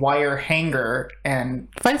takes a wire hanger and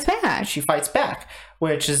fights back. She fights back,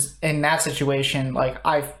 which is, in that situation, like,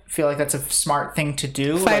 I feel like that's a smart thing to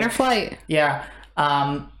do. Fight or flight. Yeah.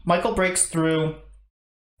 Michael breaks through,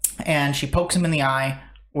 and she pokes him in the eye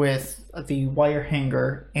with the wire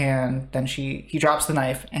hanger, and then he drops the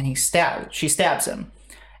knife, and she stabs him.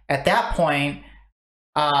 At that point,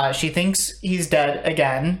 she thinks he's dead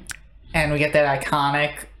again. And we get that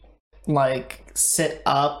iconic, like, sit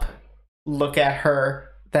up, look at her,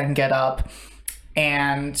 then get up.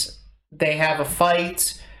 And they have a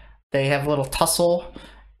fight. They have a little tussle.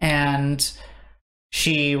 And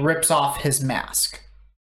she rips off his mask.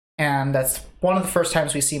 And that's one of the first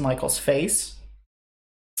times we see Michael's face.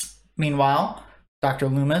 Meanwhile, Dr.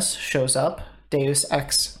 Loomis shows up. Deus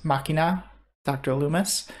Ex Machina, Dr.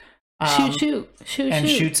 Loomis. Shoot.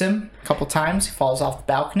 Shoots him a couple times. He falls off the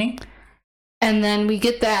balcony. And then we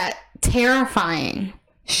get that terrifying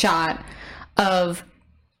shot of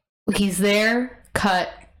he's there,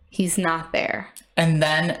 cut, he's not there. And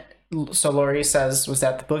then, so Laurie says, was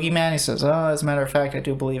that the boogeyman? He says, oh, as a matter of fact, I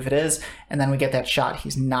do believe it is. And then we get that shot.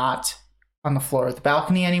 He's not on the floor of the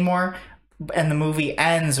balcony anymore. And the movie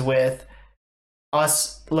ends with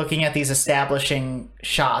us looking at these establishing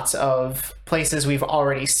shots of places we've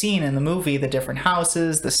already seen in the movie, the different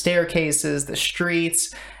houses, the staircases, the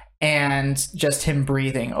streets, and just him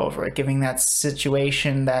breathing over it, giving that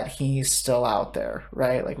situation that he's still out there,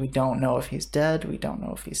 right? Like, we don't know if he's dead. We don't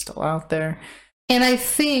know if he's still out there. And I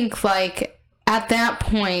think, like, at that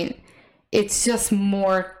point, it's just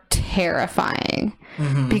more terrifying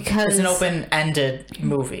because it's an open-ended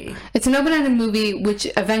movie. It's an open-ended movie which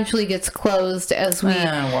eventually gets closed as we.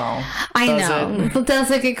 I know. Does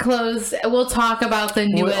it get closed? We'll talk about the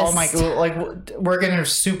newest. Oh my! Like, we're gonna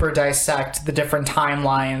super dissect the different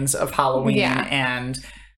timelines of Halloween and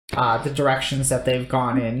the directions that they've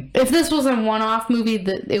gone in. If this was a one-off movie,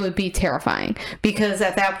 it would be terrifying, because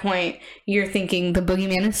at that point you're thinking the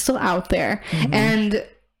boogeyman is still out there. Mm-hmm. And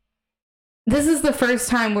this is the first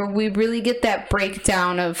time where we really get that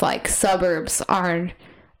breakdown of like suburbs are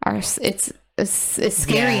it's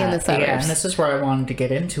scary in the suburbs. Yeah, and this is where I wanted to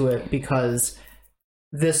get into it, because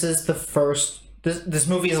this is the first. This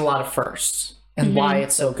movie is a lot of firsts, and mm-hmm. why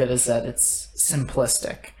it's so good is that it's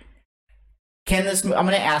simplistic. I'm going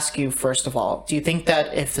to ask you, first of all, do you think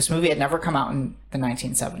that if this movie had never come out in the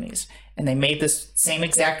 1970s and they made this same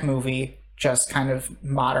exact movie, just kind of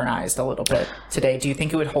modernized a little bit today, do you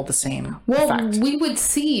think it would hold the same effect? We would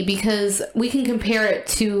see, because we can compare it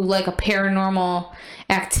to like a Paranormal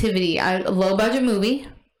Activity, a low budget movie,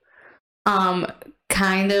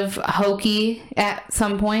 kind of hokey at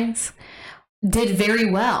some points, did very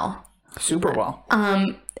well. Super well.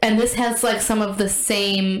 And this has like some of the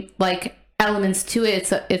same like elements to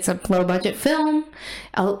it. It's a low budget film.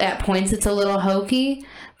 At points it's a little hokey,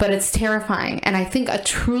 but it's terrifying. And I think a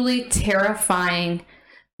truly terrifying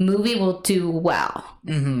movie will do well.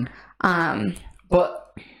 Mm-hmm. But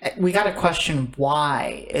we got to question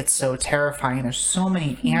why it's so terrifying. There's so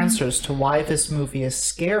many answers to why this movie is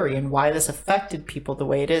scary and why this affected people the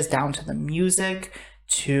way it is, down to the music,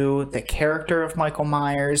 to the character of Michael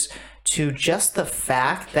Myers, to just the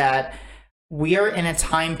fact that we are in a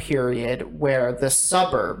time period where the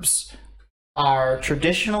suburbs are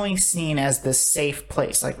traditionally seen as this safe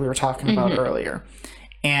place, like we were talking about mm-hmm. earlier.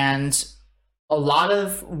 And a lot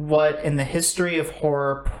of what in the history of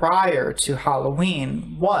horror prior to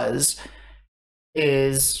Halloween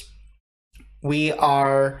is we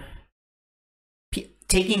are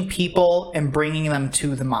taking people and bringing them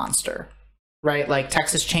to the monster, right? Like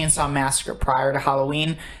Texas Chainsaw Massacre, prior to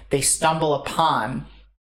Halloween, they stumble upon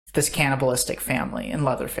this cannibalistic family in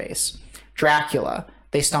Leatherface. Dracula,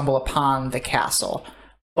 they stumble upon the castle.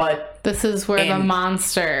 But this is where the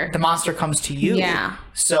monster comes to you. Yeah.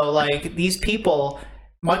 So like these people,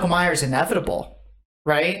 Michael Myers inevitable,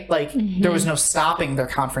 right? Like mm-hmm. there was no stopping their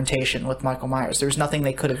confrontation with Michael Myers. There was nothing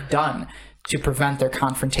they could have done to prevent their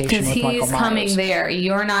confrontation with Michael Myers. Because he's coming there.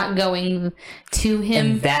 You're not going to him.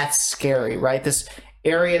 And that's scary, right? This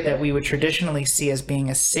area that we would traditionally see as being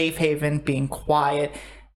a safe haven, being quiet,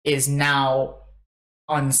 is now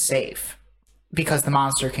unsafe because the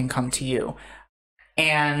monster can come to you.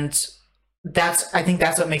 And I think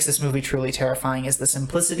that's what makes this movie truly terrifying, is the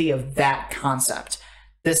simplicity of that concept.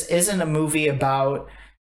 This isn't a movie about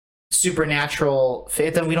supernatural.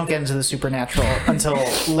 Then we don't get into the supernatural until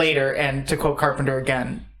later, and to quote Carpenter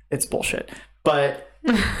again, it's bullshit. But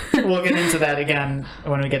we'll get into that again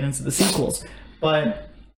when we get into the sequels. But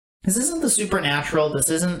this isn't the supernatural. This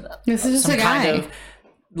is just some kind of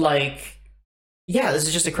like, yeah, this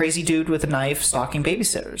is just a crazy dude with a knife stalking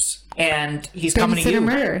babysitters, and he's coming to you.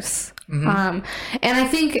 Murders. Mm-hmm. And I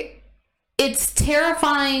think it's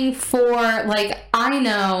terrifying for, like, I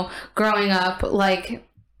know growing up, like,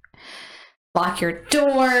 lock your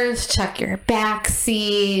doors, check your back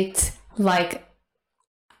seat. Like,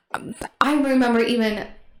 I remember even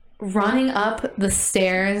running up the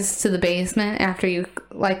stairs to the basement after you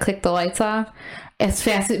like click the lights off,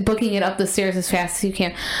 booking it up the stairs as fast as you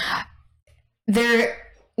can.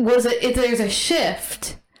 There's a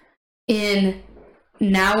shift in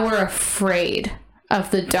now we're afraid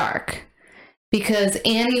of the dark, because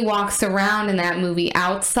Annie walks around in that movie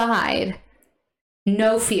outside,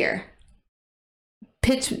 no fear,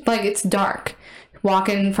 pitch, like it's dark,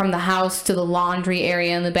 walking from the house to the laundry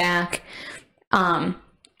area in the back,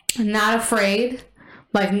 not afraid,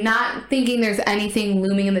 like not thinking there's anything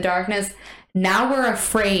looming in the darkness. Now we're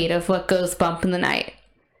afraid of what goes bump in the night,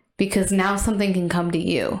 because now something can come to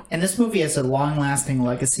you. And this movie has a long-lasting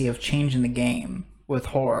legacy of changing the game with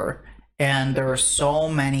horror. And there are so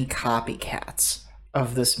many copycats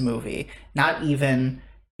of this movie. Not even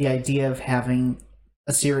the idea of having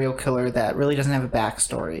a serial killer that really doesn't have a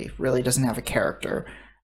backstory, really doesn't have a character.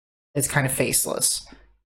 It's kind of faceless.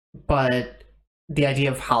 But the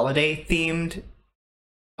idea of holiday-themed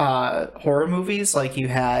horror movies, like you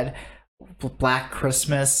had Black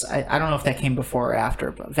Christmas, I don't know if that came before or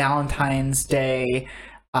after, but Valentine's Day,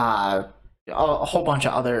 a whole bunch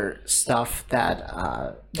of other stuff that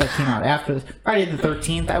came out after this. Friday the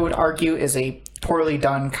 13th, I would argue, is a poorly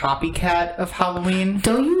done copycat of Halloween.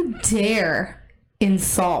 Don't you dare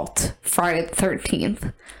insult Friday the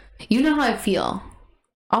 13th. You know how I feel.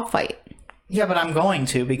 I'll fight. Yeah, but I'm going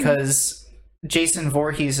to, because Jason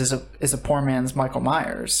Voorhees is a poor man's Michael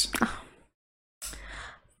Myers.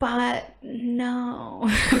 But no.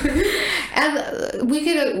 And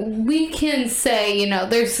we can say, you know,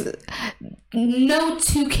 no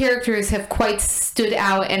two characters have quite stood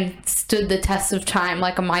out and stood the test of time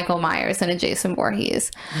like a Michael Myers and a Jason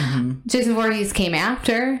Voorhees. Jason Voorhees came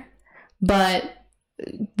after, but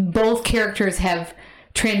both characters have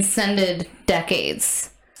transcended decades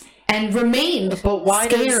and remained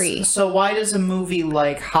scary. Why does a movie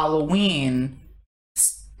like Halloween?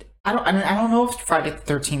 I don't know if Friday the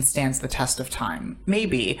 13th stands the test of time.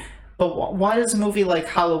 Maybe, but why does a movie like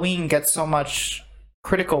Halloween get so much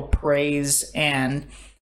critical praise, and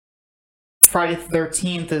Friday the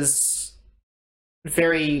 13th is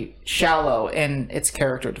very shallow in its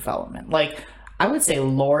character development? Like, I would say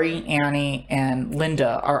Laurie, Annie, and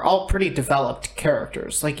Linda are all pretty developed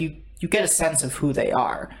characters. Like, you get a sense of who they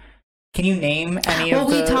are. Can you name any of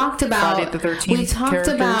the Friday the 13th We talked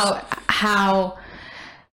characters? about how...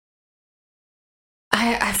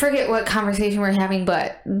 I forget what conversation we're having,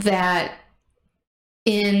 but that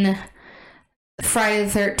in Friday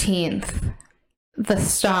the 13th, the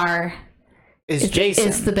star is Jason.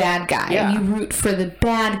 Is the bad guy. Yeah. You root for the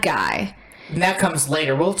bad guy. And that comes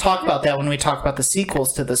later. We'll talk about that when we talk about the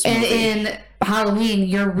sequels to this movie. And in Halloween,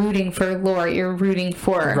 you're rooting for Laurie. You're rooting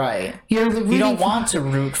for... Right. You don't want to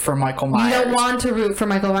root for Michael Myers. You don't want to root for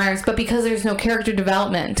Michael Myers, but because there's no character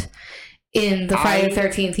development in the Friday the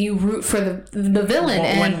 13th, you root for the villain.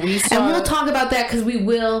 And we'll talk about that because we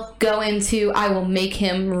will go into... I will make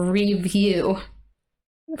him review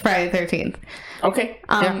Friday the 13th. Okay.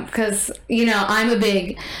 Because I'm a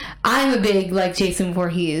big like Jason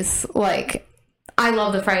Voorhees. Like, I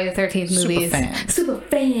love the Friday the 13th movies. Super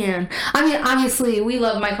fan. I mean, obviously we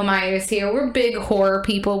love Michael Myers here. We're big horror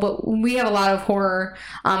people, but we have a lot of horror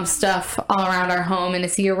stuff all around our home, and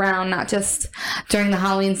it's year round, not just during the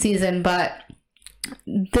Halloween season. But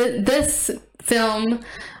this film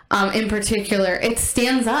in particular, it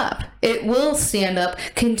stands up. It will stand up,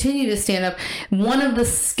 continue to stand up. One of the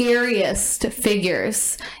scariest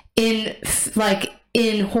figures in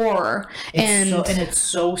horror. And it's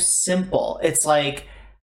so simple. It's like,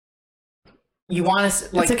 you want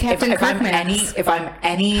to, like, if I'm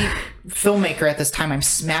any filmmaker at this time, I'm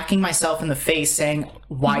smacking myself in the face saying,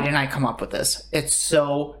 why didn't I come up with this? It's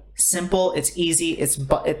so simple. It's easy. It's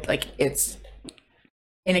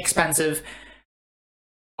inexpensive.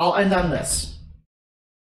 I'll end on this.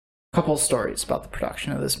 A couple of stories about the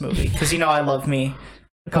production of this movie, because I love me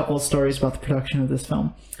a couple of stories about the production of this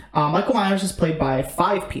film. Michael Myers is played by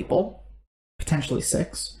 5 people, potentially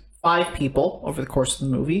 6. 5 people over the course of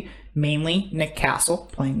the movie, mainly Nick Castle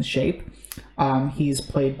playing the Shape. He's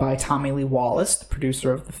played by Tommy Lee Wallace, the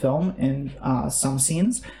producer of the film, in some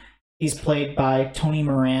scenes. He's played by Tony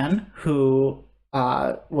Moran, who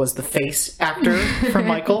was the face actor for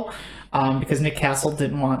Michael, because Nick Castle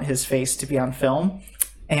didn't want his face to be on film.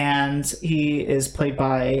 And he is played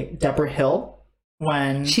by Deborah Hill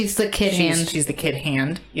when she's the kid hand. She's the kid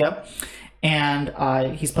hand. Yep.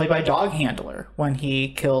 And he's played by Dog Handler when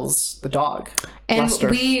he kills the dog. And Lester.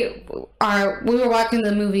 we were watching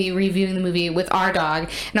the movie, reviewing the movie with our dog,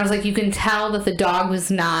 and I was like, you can tell that the dog was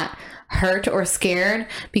not hurt or scared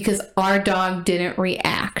because our dog didn't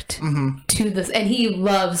react to this. And he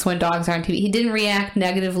loves when dogs are on TV. He didn't react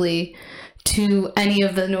negatively to any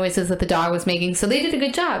of the noises that the dog was making. So they did a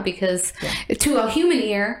good job, because to a human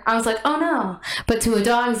ear, I was like, oh no. But to a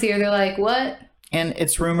dog's ear, they're like, what? And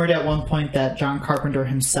it's rumored at one point that John Carpenter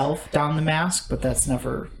himself donned the mask, but that's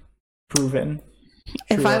never proven.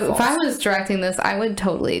 If I was directing this, I would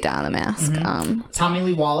totally don the mask. Tommy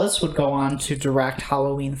Lee Wallace would go on to direct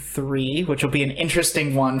Halloween 3, which will be an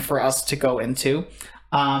interesting one for us to go into.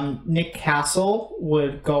 Nick Castle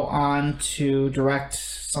would go on to direct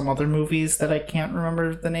some other movies that I can't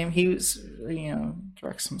remember the name. He was,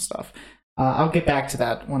 directs some stuff. I'll get back to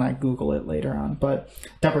that when I Google it later on. But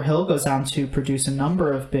Deborah Hill goes on to produce a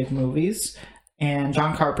number of big movies, and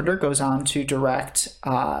John Carpenter goes on to direct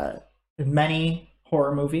many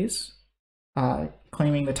horror movies,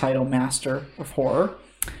 claiming the title Master of Horror.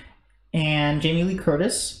 And Jamie Lee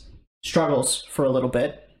Curtis struggles for a little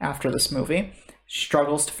bit after this movie. She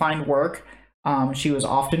struggles to find work. She was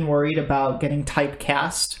often worried about getting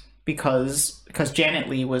typecast because Janet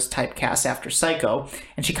Leigh was typecast after Psycho,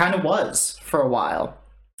 and she kind of was for a while.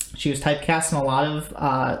 She was typecast in a lot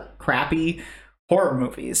of crappy horror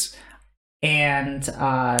movies. And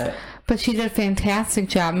but she did a fantastic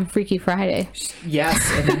job in Freaky Friday.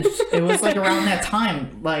 Yes, and it was like around that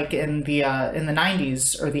time, like in the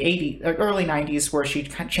 90s or the 80s, early 90s, where she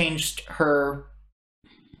changed her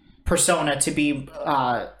persona to be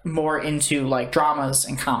more into like dramas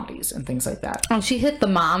and comedies and things like that. Oh, she hit the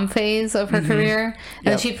mom phase of her career,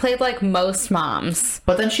 and she played like most moms.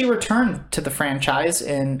 But then she returned to the franchise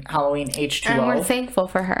in Halloween H2O. And we're thankful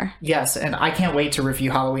for her. Yes, and I can't wait to review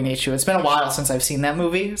Halloween H2O. It's been a while since I've seen that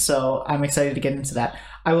movie, so I'm excited to get into that.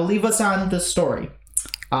 I will leave us on the story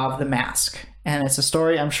of The Mask. And it's a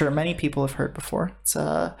story I'm sure many people have heard before. It's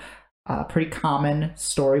a pretty common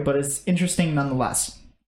story, but it's interesting nonetheless.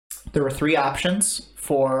 There were 3 options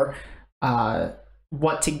for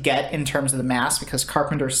what to get in terms of the mask, because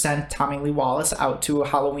Carpenter sent Tommy Lee Wallace out to a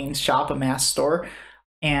Halloween shop, a mask store,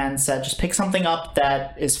 and said, just pick something up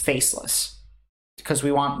that is faceless, because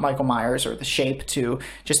we want Michael Myers or the Shape to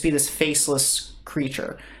just be this faceless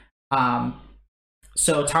creature.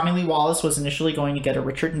 So Tommy Lee Wallace was initially going to get a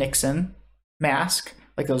Richard Nixon mask,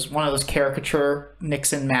 like one of those caricature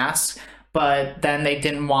Nixon masks, but then they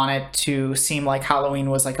didn't want it to seem like Halloween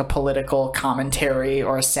was like a political commentary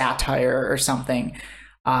or a satire or something.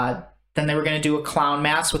 Then they were going to do a clown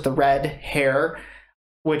mask with the red hair,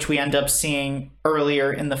 which we end up seeing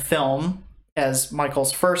earlier in the film as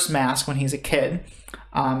Michael's first mask when he's a kid.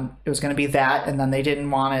 It was going to be that, and then they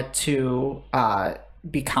didn't want it to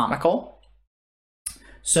be comical.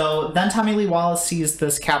 So then Tommy Lee Wallace sees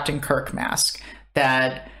this Captain Kirk mask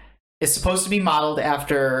that is supposed to be modeled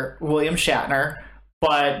after William Shatner,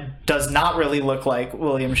 but does not really look like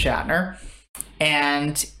William Shatner.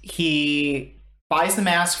 And he buys the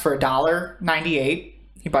mask for $1.98.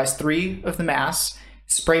 He buys 3 of the masks,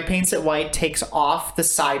 spray paints it white, takes off the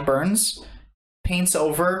sideburns, paints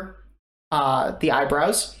over the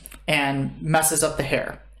eyebrows, and messes up the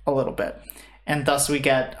hair a little bit. And thus we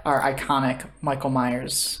get our iconic Michael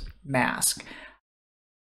Myers mask.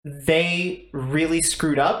 They really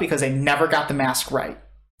screwed up because they never got the mask right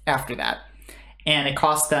after that. And it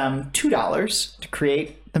cost them $2 to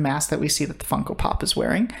create the mask that we see that the Funko Pop is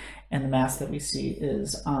wearing. And the mask that we see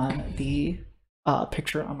is on the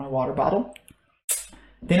picture on my water bottle.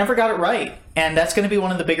 They never got it right. And that's going to be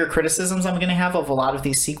one of the bigger criticisms I'm going to have of a lot of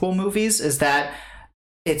these sequel movies, is that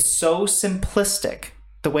it's so simplistic,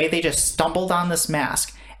 the way they just stumbled on this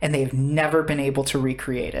mask, and they've never been able to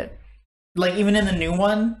recreate it. Like, even in the new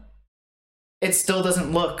one, it still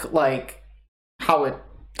doesn't look like how it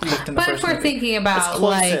looked in the first movie. But if we're thinking about,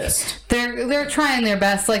 like, they're trying their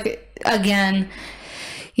best, like, again,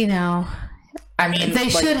 you know, I mean, they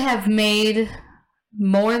should have made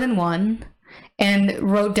more than one and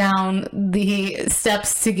wrote down the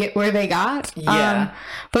steps to get where they got. Yeah.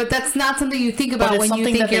 But that's not something you think about when you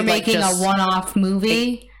think you're making a one-off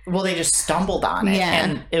movie. They just stumbled on it. Yeah.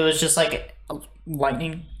 And it was just like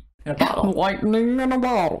lightning in a bottle. Lightning in a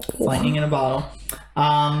bottle. Lightning in a bottle.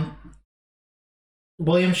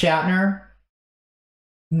 William Shatner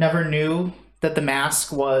never knew that the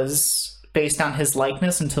mask was based on his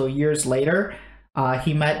likeness until years later.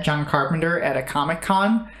 He met John Carpenter at a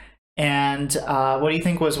Comic-Con. And what do you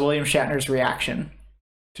think was William Shatner's reaction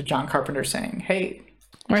to John Carpenter saying, "Hey,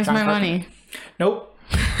 where's my money?" Nope.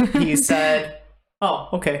 He said, "Oh,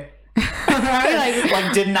 okay."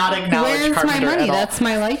 like did not acknowledge Where's Carpenter my money? at all. That's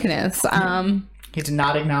my likeness. He did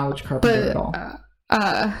not acknowledge Carpenter at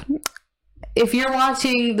all. If you're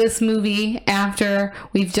watching this movie after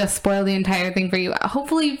we've just spoiled the entire thing for you,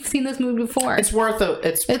 hopefully you've seen this movie before. It's worth a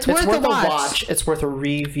watch. It's worth a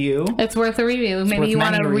review. It's worth a review. Maybe you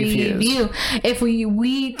want to review. If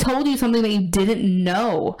we told you something that you didn't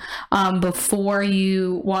know before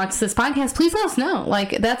you watch this podcast, please let us know.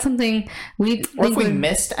 Like, that's something or if we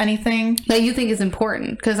missed anything that you think is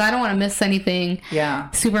important, because I don't want to miss anything.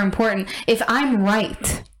 Yeah, super important. If I'm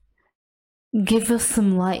right, give us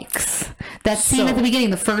some likes. That scene at the beginning,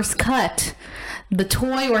 the first cut, the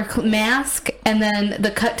toy or mask, and then the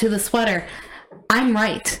cut to the sweater. I'm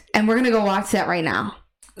right. And we're going to go watch that right now.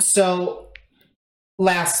 So,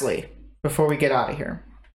 lastly, before we get out of here,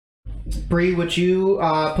 Bree, would you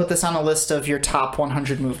put this on a list of your top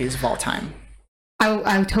 100 movies of all time?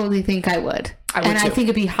 I totally think I would. I think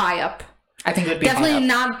it'd be high up. I think it'd be definitely high up.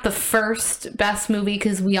 Not the first best movie,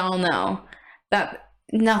 because we all know that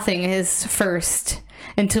nothing is first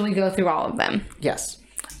until we go through all of them. Yes.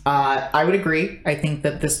 I would agree. I think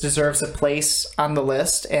that this deserves a place on the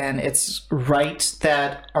list, and it's right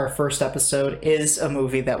that our first episode is a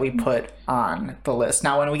movie that we put on the list.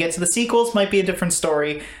 Now, when we get to the sequels, might be a different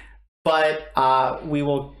story, but we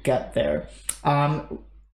will get there.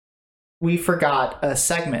 We forgot a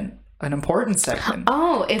segment. An important segment.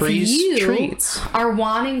 Oh, if Bree's you Treats. are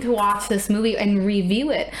wanting to watch this movie and review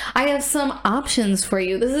it, I have some options for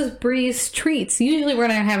you. This is Bree's Treats. Usually we're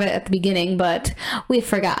going to have it at the beginning, but we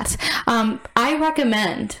forgot. I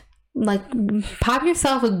recommend like pop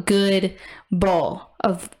yourself a good bowl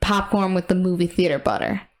of popcorn with the movie theater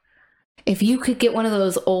butter. If you could get one of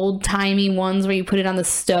those old-timey ones where you put it on the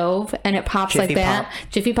stove and it pops Jiffy like that, Pop.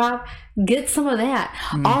 Jiffy Pop, get some of that.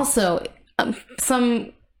 Also,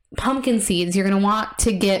 some pumpkin seeds you're going to want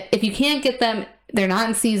to get. If you can't get them, they're not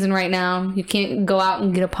in season right now. You can't go out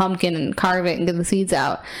and get a pumpkin and carve it and get the seeds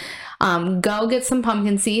out. Go get some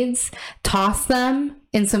pumpkin seeds, toss them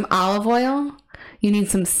in some olive oil. You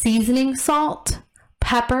need some seasoning salt,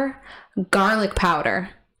 pepper, garlic powder.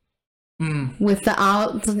 With the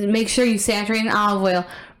olive, make sure you saturate in olive oil.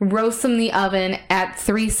 Roast them in the oven at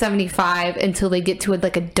 375 until they get to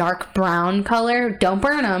like a dark brown color. Don't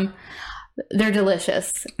burn them. They're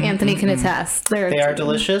delicious. Anthony can attest. They are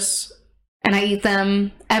delicious. And I eat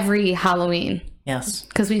them every Halloween. Yes.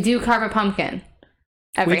 Because we do carve a pumpkin.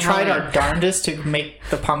 We tried our darndest to make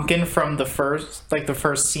the pumpkin from the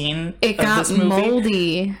first scene It of got this movie.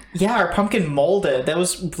 moldy. Yeah, our pumpkin molded. That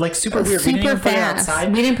was like super weird. We didn't even put it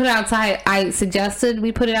outside. We didn't put it outside. I suggested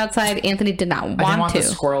we put it outside. Anthony did not I didn't want to. the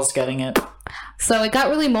squirrels getting it. So it got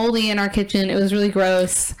really moldy in our kitchen. It was really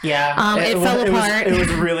gross. Yeah, it fell apart. It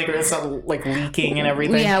was really gross. It's like leaking and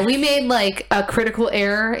everything. Yeah, we made like a critical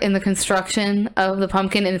error in the construction of the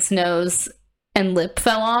pumpkin, and its nose and lip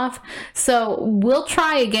fell off. So we'll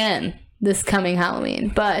try again this coming Halloween.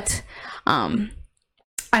 But I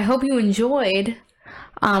hope you enjoyed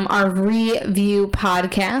our review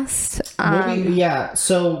podcast.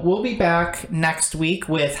 So we'll be back next week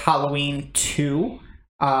with Halloween 2.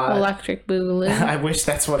 Electric Boogaloo. I wish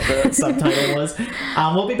that's what the subtitle was.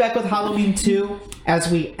 We'll be back with Halloween 2 as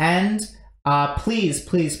we end. Please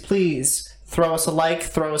throw us a like,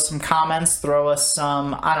 throw us some comments, throw us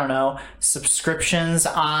some, subscriptions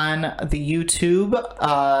on the YouTube.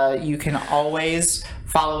 You can always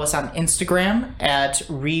follow us on Instagram at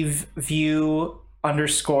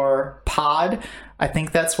review_pod. I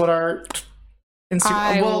think that's what our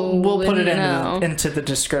Instagram. We'll put it into the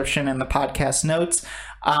description and the podcast notes.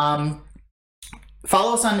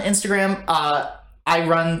 Follow us on Instagram. I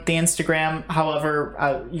run the Instagram.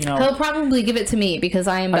 However, he'll probably give it to me because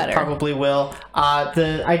I am better. I probably will.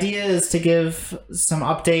 The idea is to give some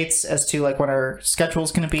updates as to like what our schedule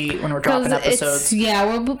is going to be when we're dropping episodes.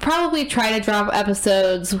 We'll probably try to drop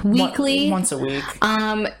episodes weekly, once a week.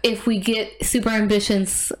 If we get super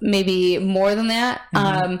ambitious, maybe more than that.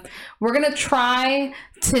 We're gonna try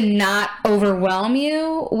to not overwhelm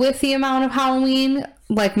you with the amount of Halloween.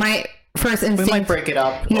 Like my first instinct, we might break it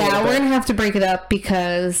up. Yeah, we're gonna have to break it up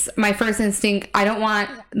because my first instinct, I don't want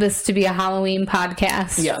this to be a Halloween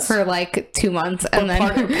podcast for like 2 months. And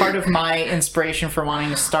then part of my inspiration for wanting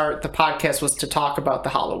to start the podcast was to talk about the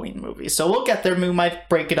Halloween movie. So we'll get there. We might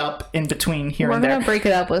break it up in between here and there. We're gonna break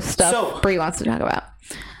it up with stuff Brie wants to talk about.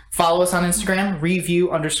 Follow us on Instagram,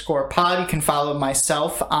 review_pod. You can follow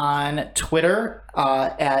myself on Twitter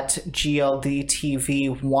at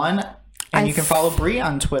GLDTV1. And you can follow Brie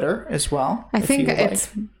on Twitter as well. I think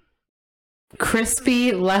it's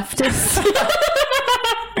crispy leftist.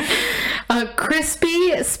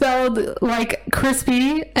 Crispy spelled like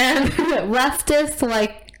crispy and leftist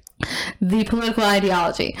like the political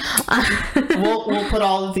ideology. We'll put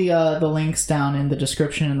all of the links down in the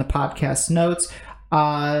description in the podcast notes.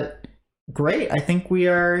 Great. I think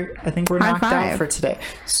we're knocked out for today.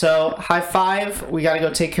 So high five. We got to go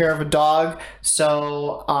take care of a dog.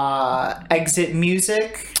 So exit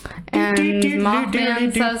music. And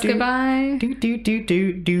Mothman says goodbye.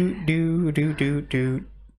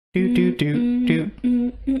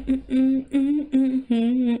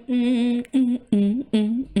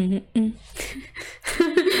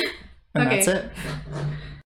 And that's it.